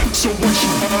for? So what you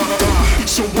waiting for?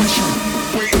 So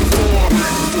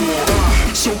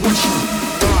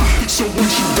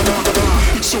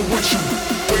what you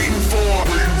waiting for?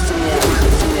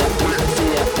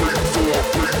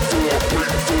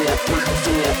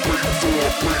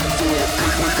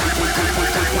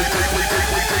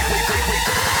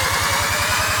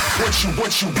 What you what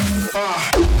waiting for?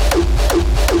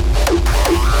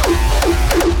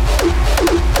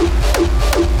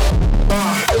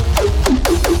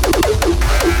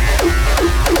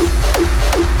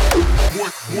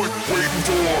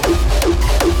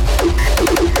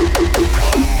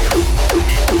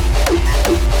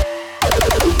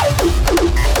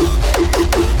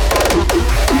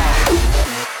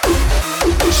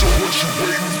 So what you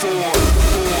waiting for?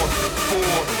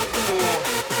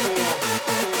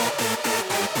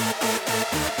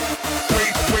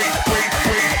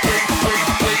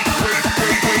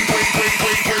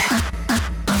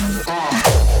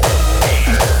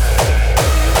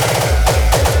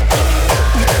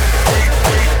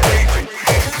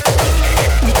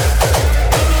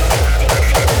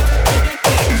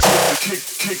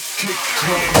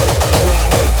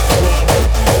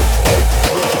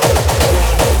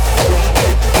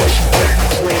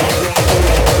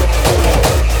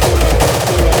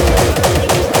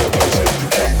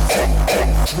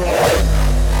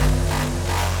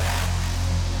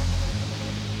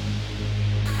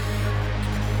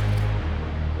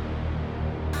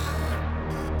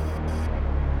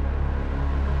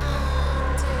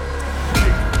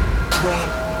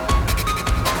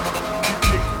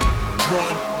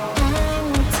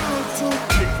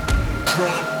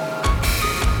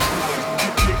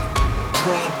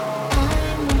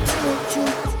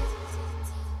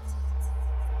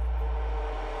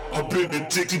 I've been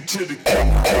addicted to the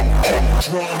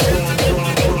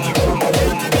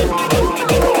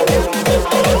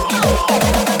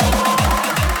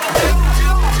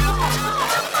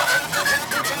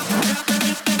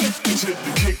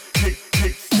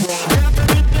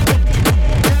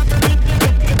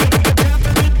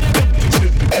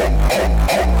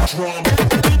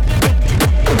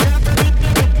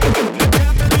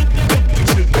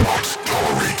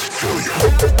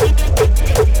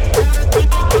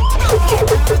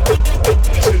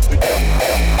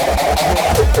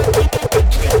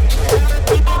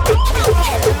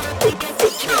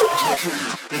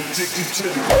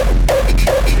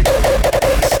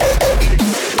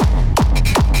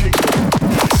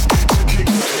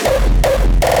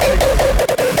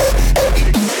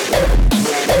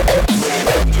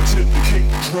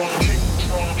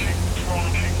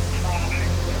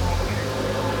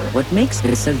What makes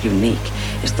it so unique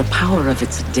is the power of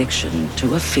its addiction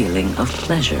to a feeling of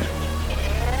pleasure.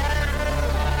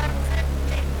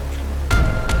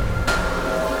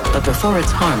 But before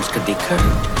its harms could be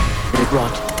curbed, it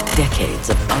wrought decades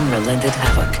of unrelenting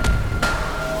havoc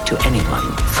to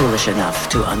anyone foolish enough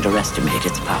to underestimate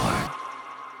its power.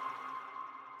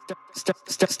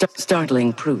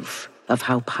 Startling proof of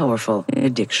how powerful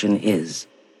addiction is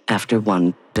after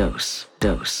one dose.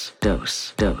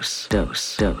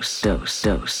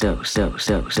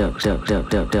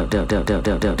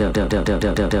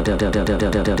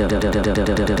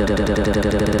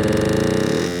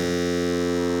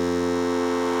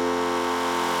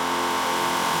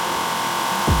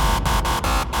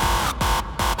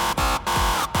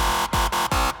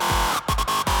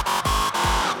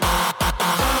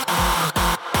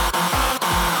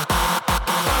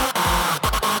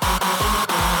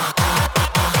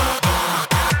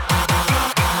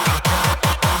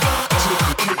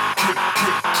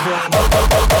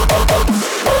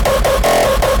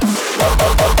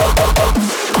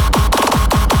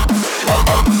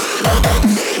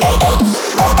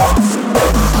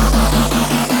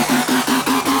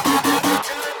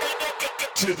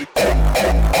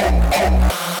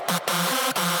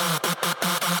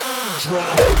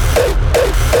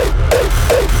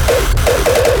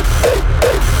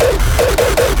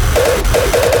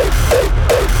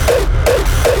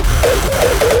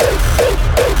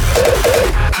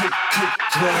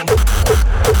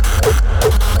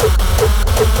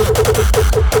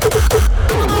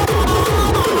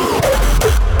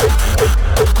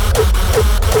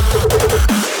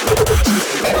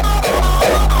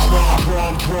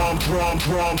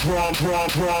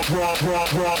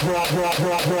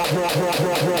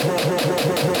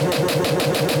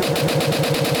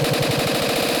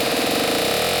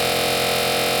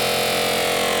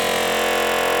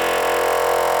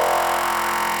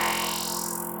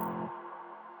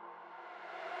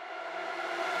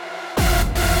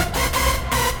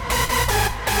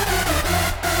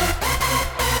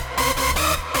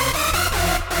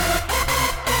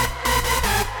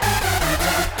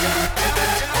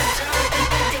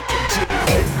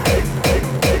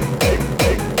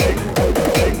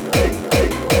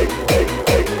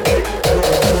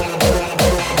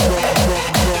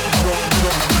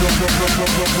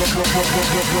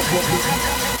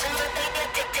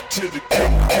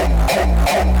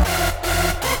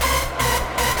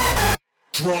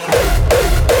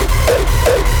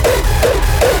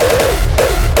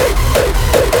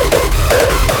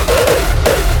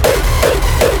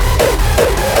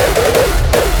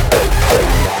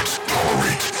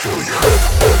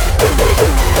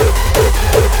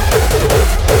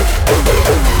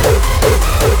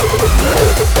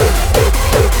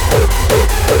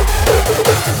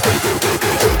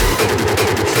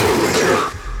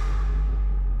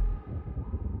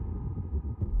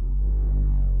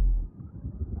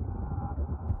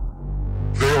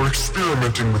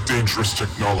 Experimenting with dangerous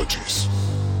technologies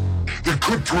that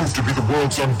could prove to be the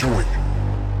world's undoing.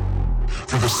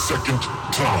 For the second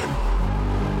time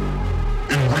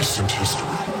in recent history.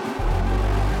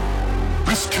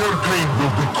 This campaign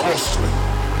will be costly,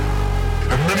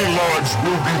 and many lives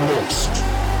will be lost.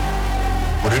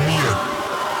 But in the end,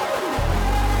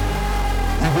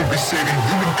 we will be saving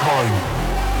humankind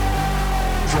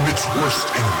from its worst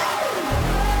enemy,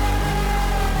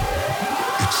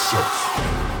 itself.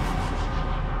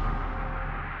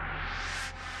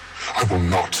 I will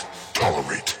not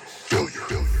tolerate failure.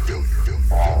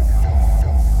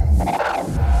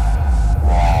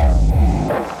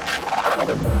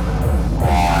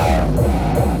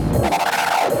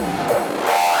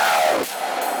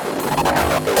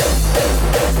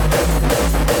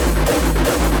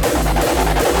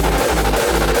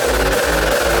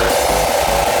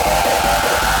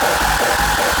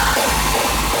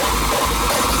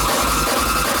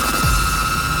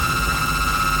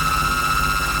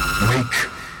 Make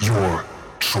your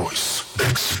choice.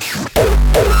 Execute.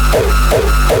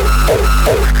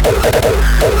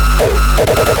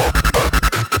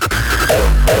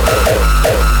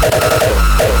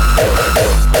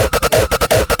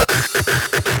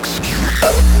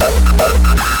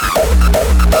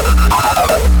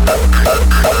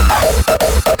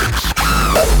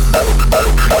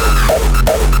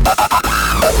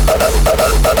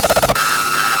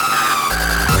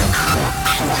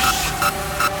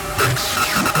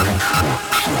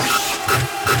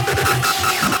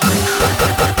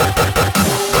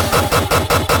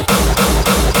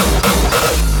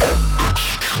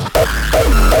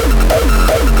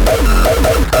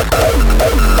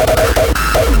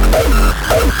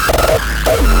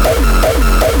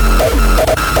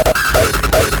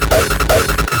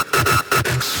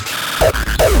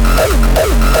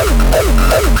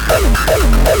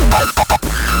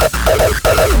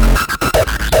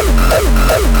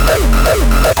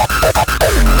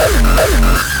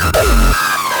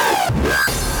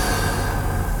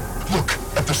 Look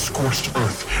at the scorched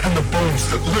earth and the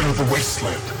bones that litter the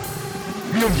wasteland.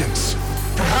 Millions,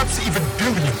 perhaps even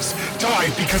billions,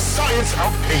 died because science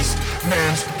outpaced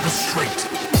man's restraint.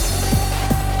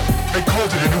 They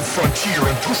called it a new frontier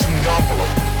and pushing the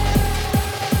envelope,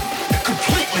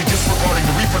 completely disregarding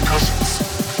the repercussions.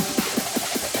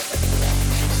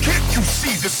 Can't you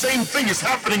see the same thing is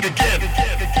happening again?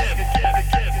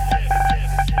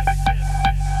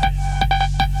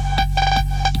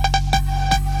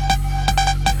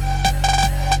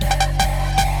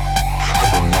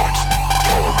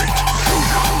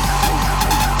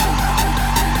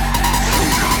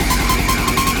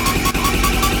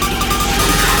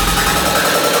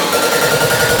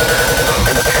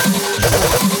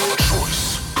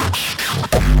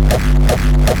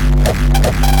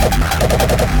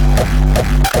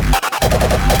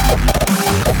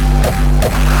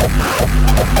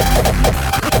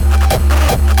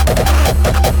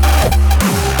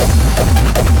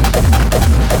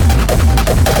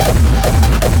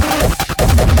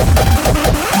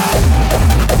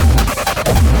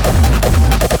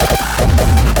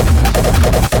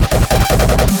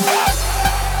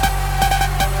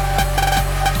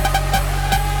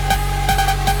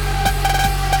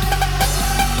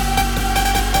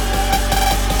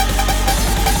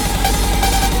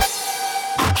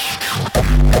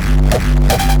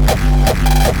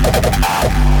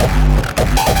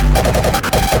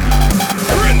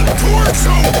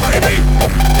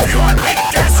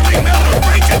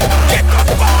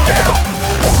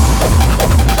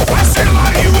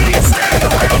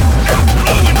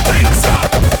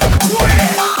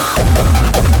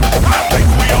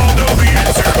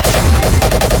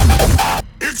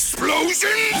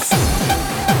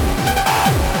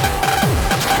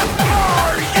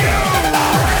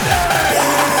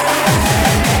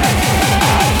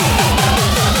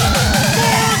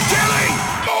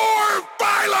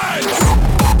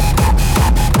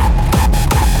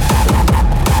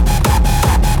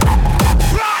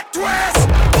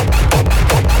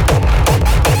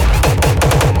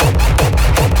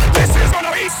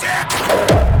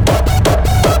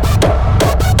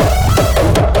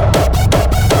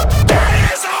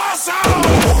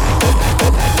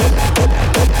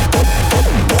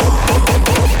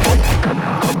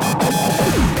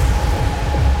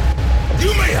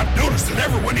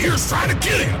 ears trying to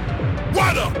get him.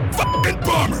 What a fucking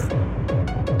bummer.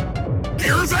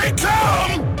 Here they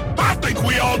come. I think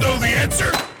we all know the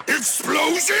answer.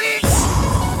 Explosions?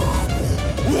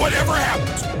 Whatever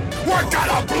happens, we're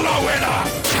gonna blow it up.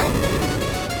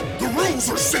 The rules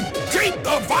are simple. Keep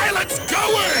the violence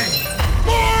going.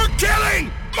 More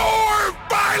killing, more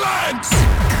violence.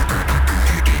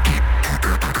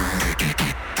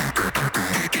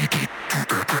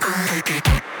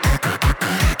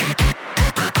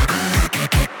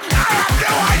 I have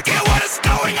no idea what is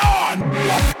going on!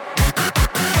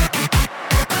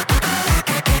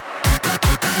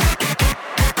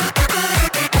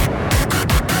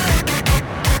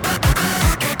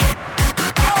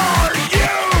 Are you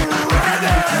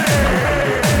ready?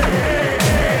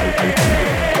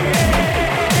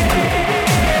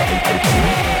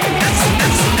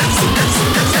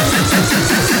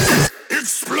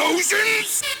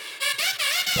 Explosions?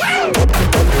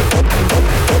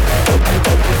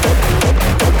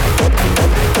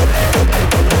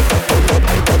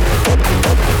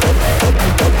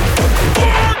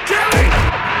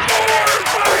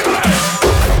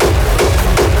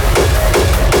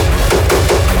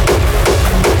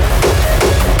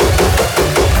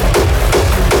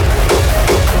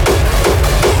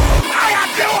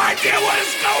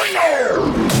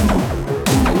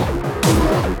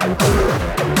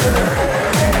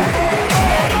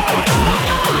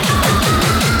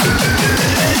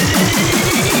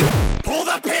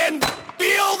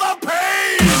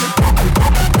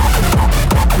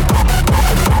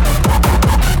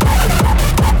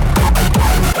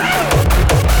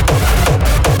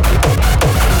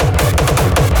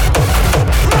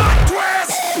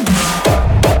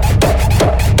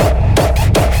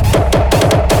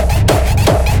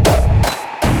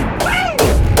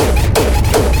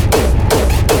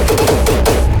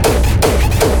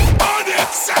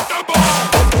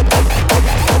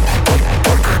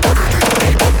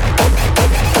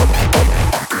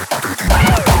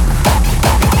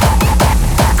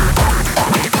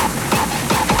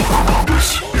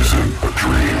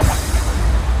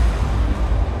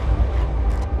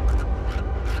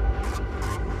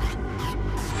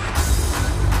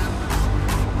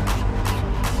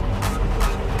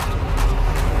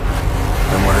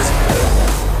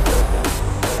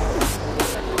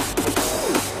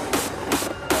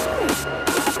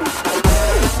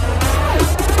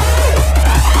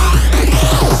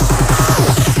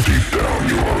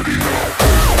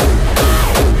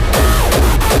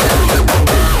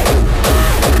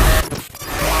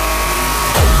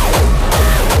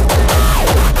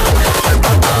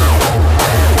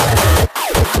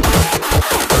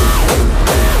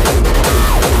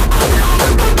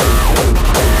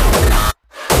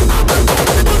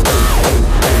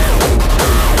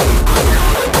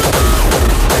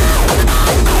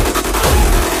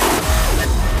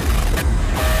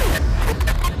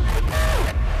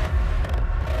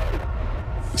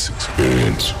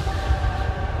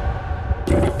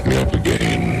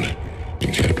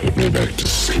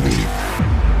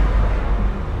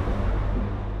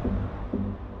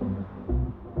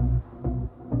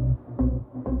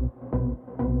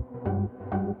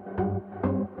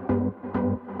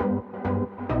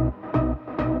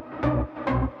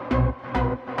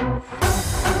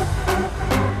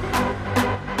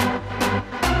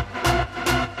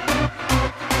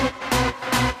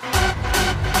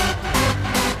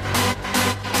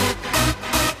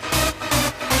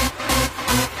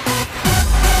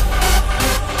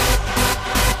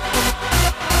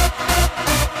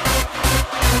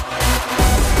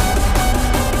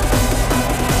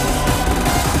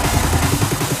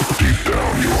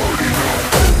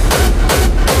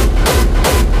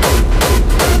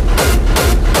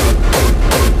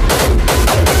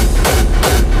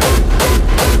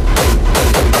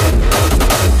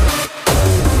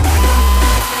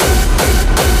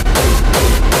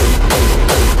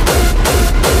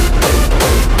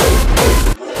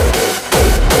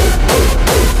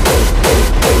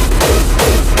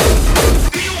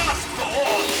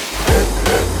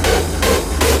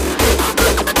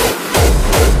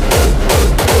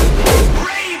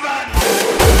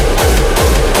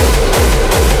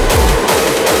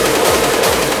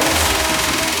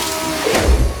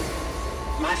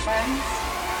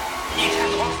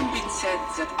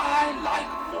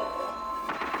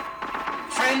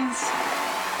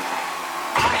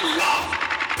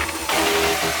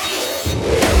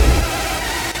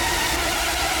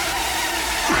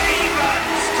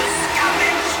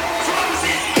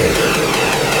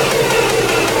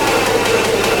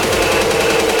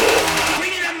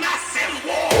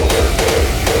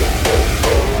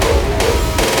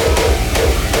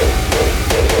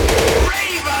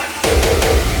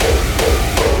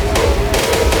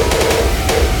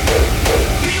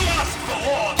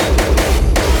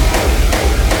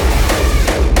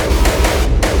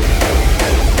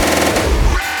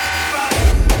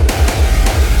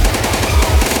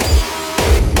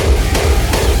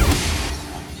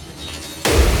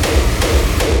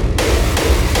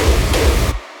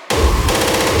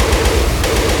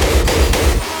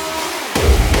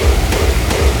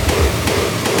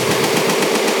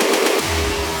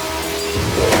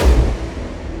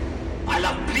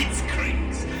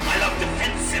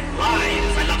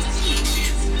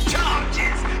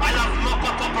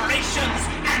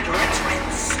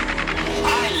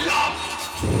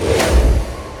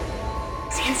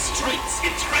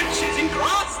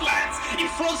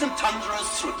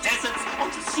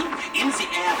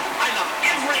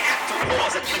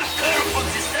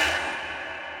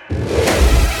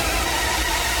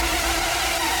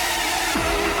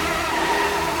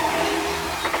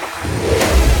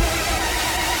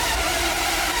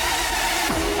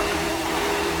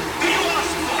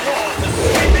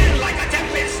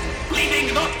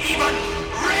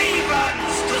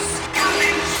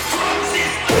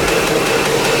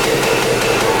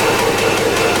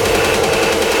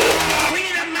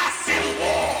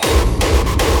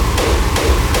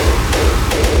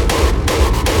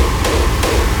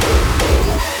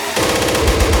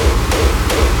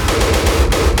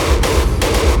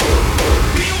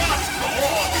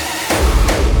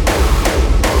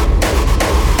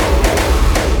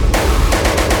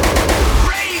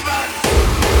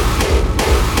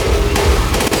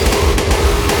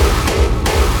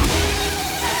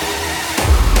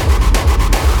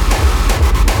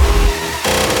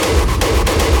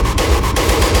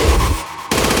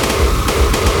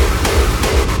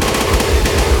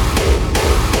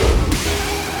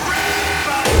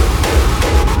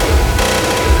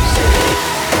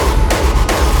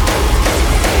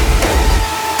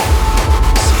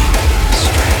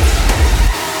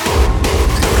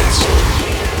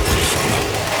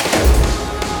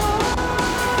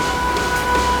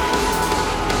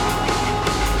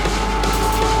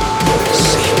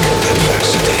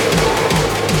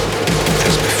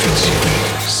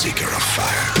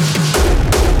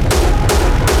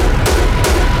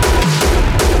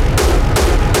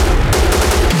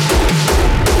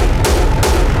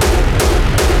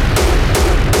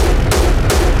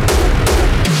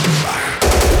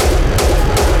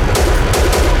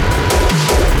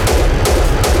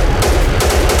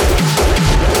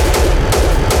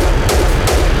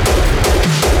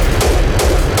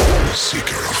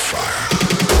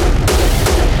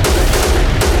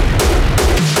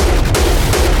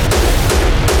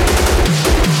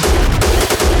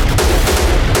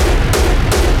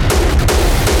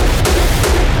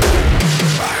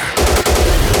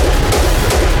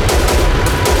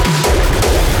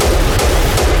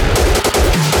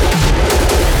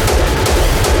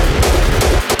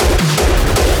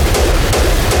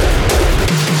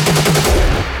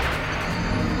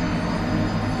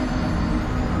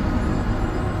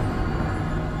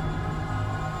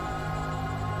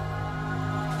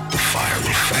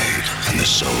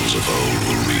 souls of old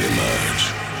will re-emerge.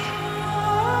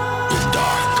 With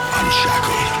dark,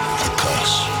 unshackled, a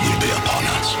curse will be upon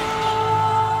us.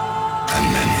 And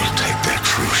men will take their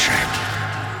true shape.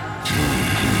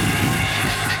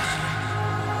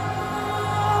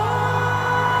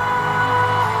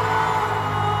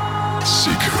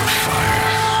 Seeker of fire,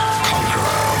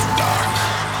 conqueror of dark.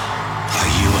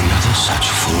 Are you another such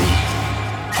fool,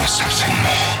 or something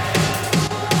more?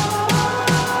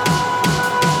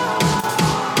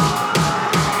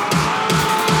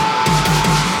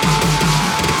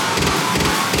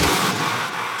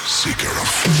 Seeker of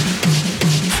fire.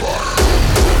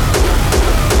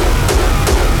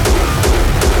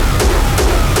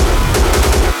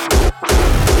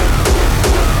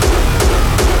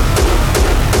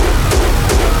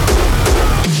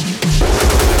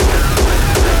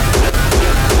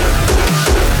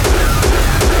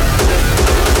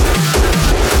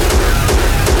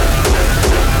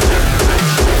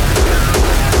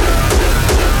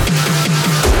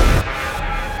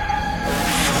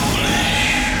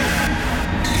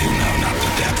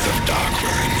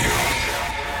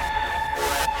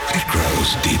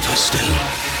 Deeper still,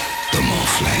 the more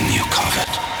flame you covet.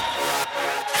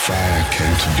 Fire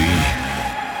came to be,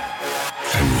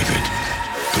 and with it,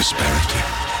 prosperity,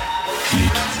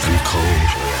 heat and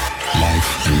cold,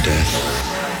 life and death,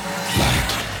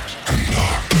 light and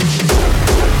dark.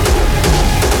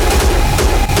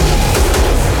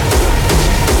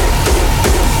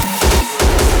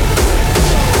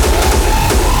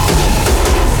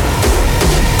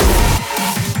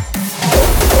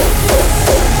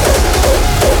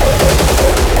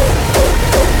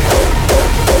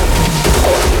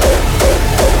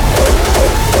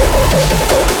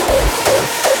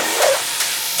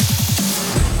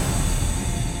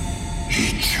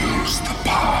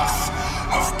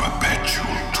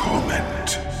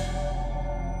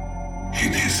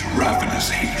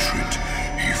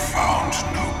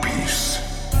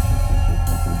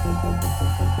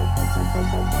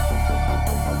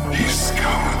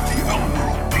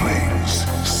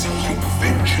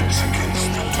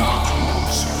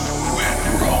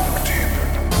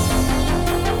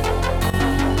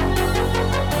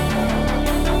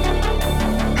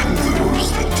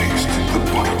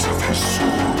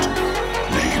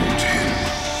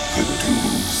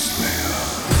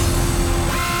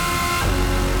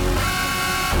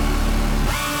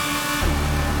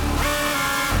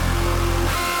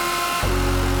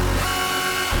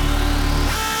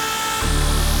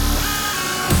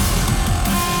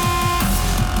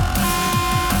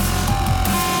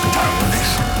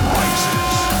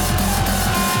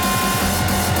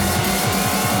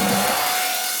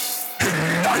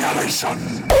 Annihilation!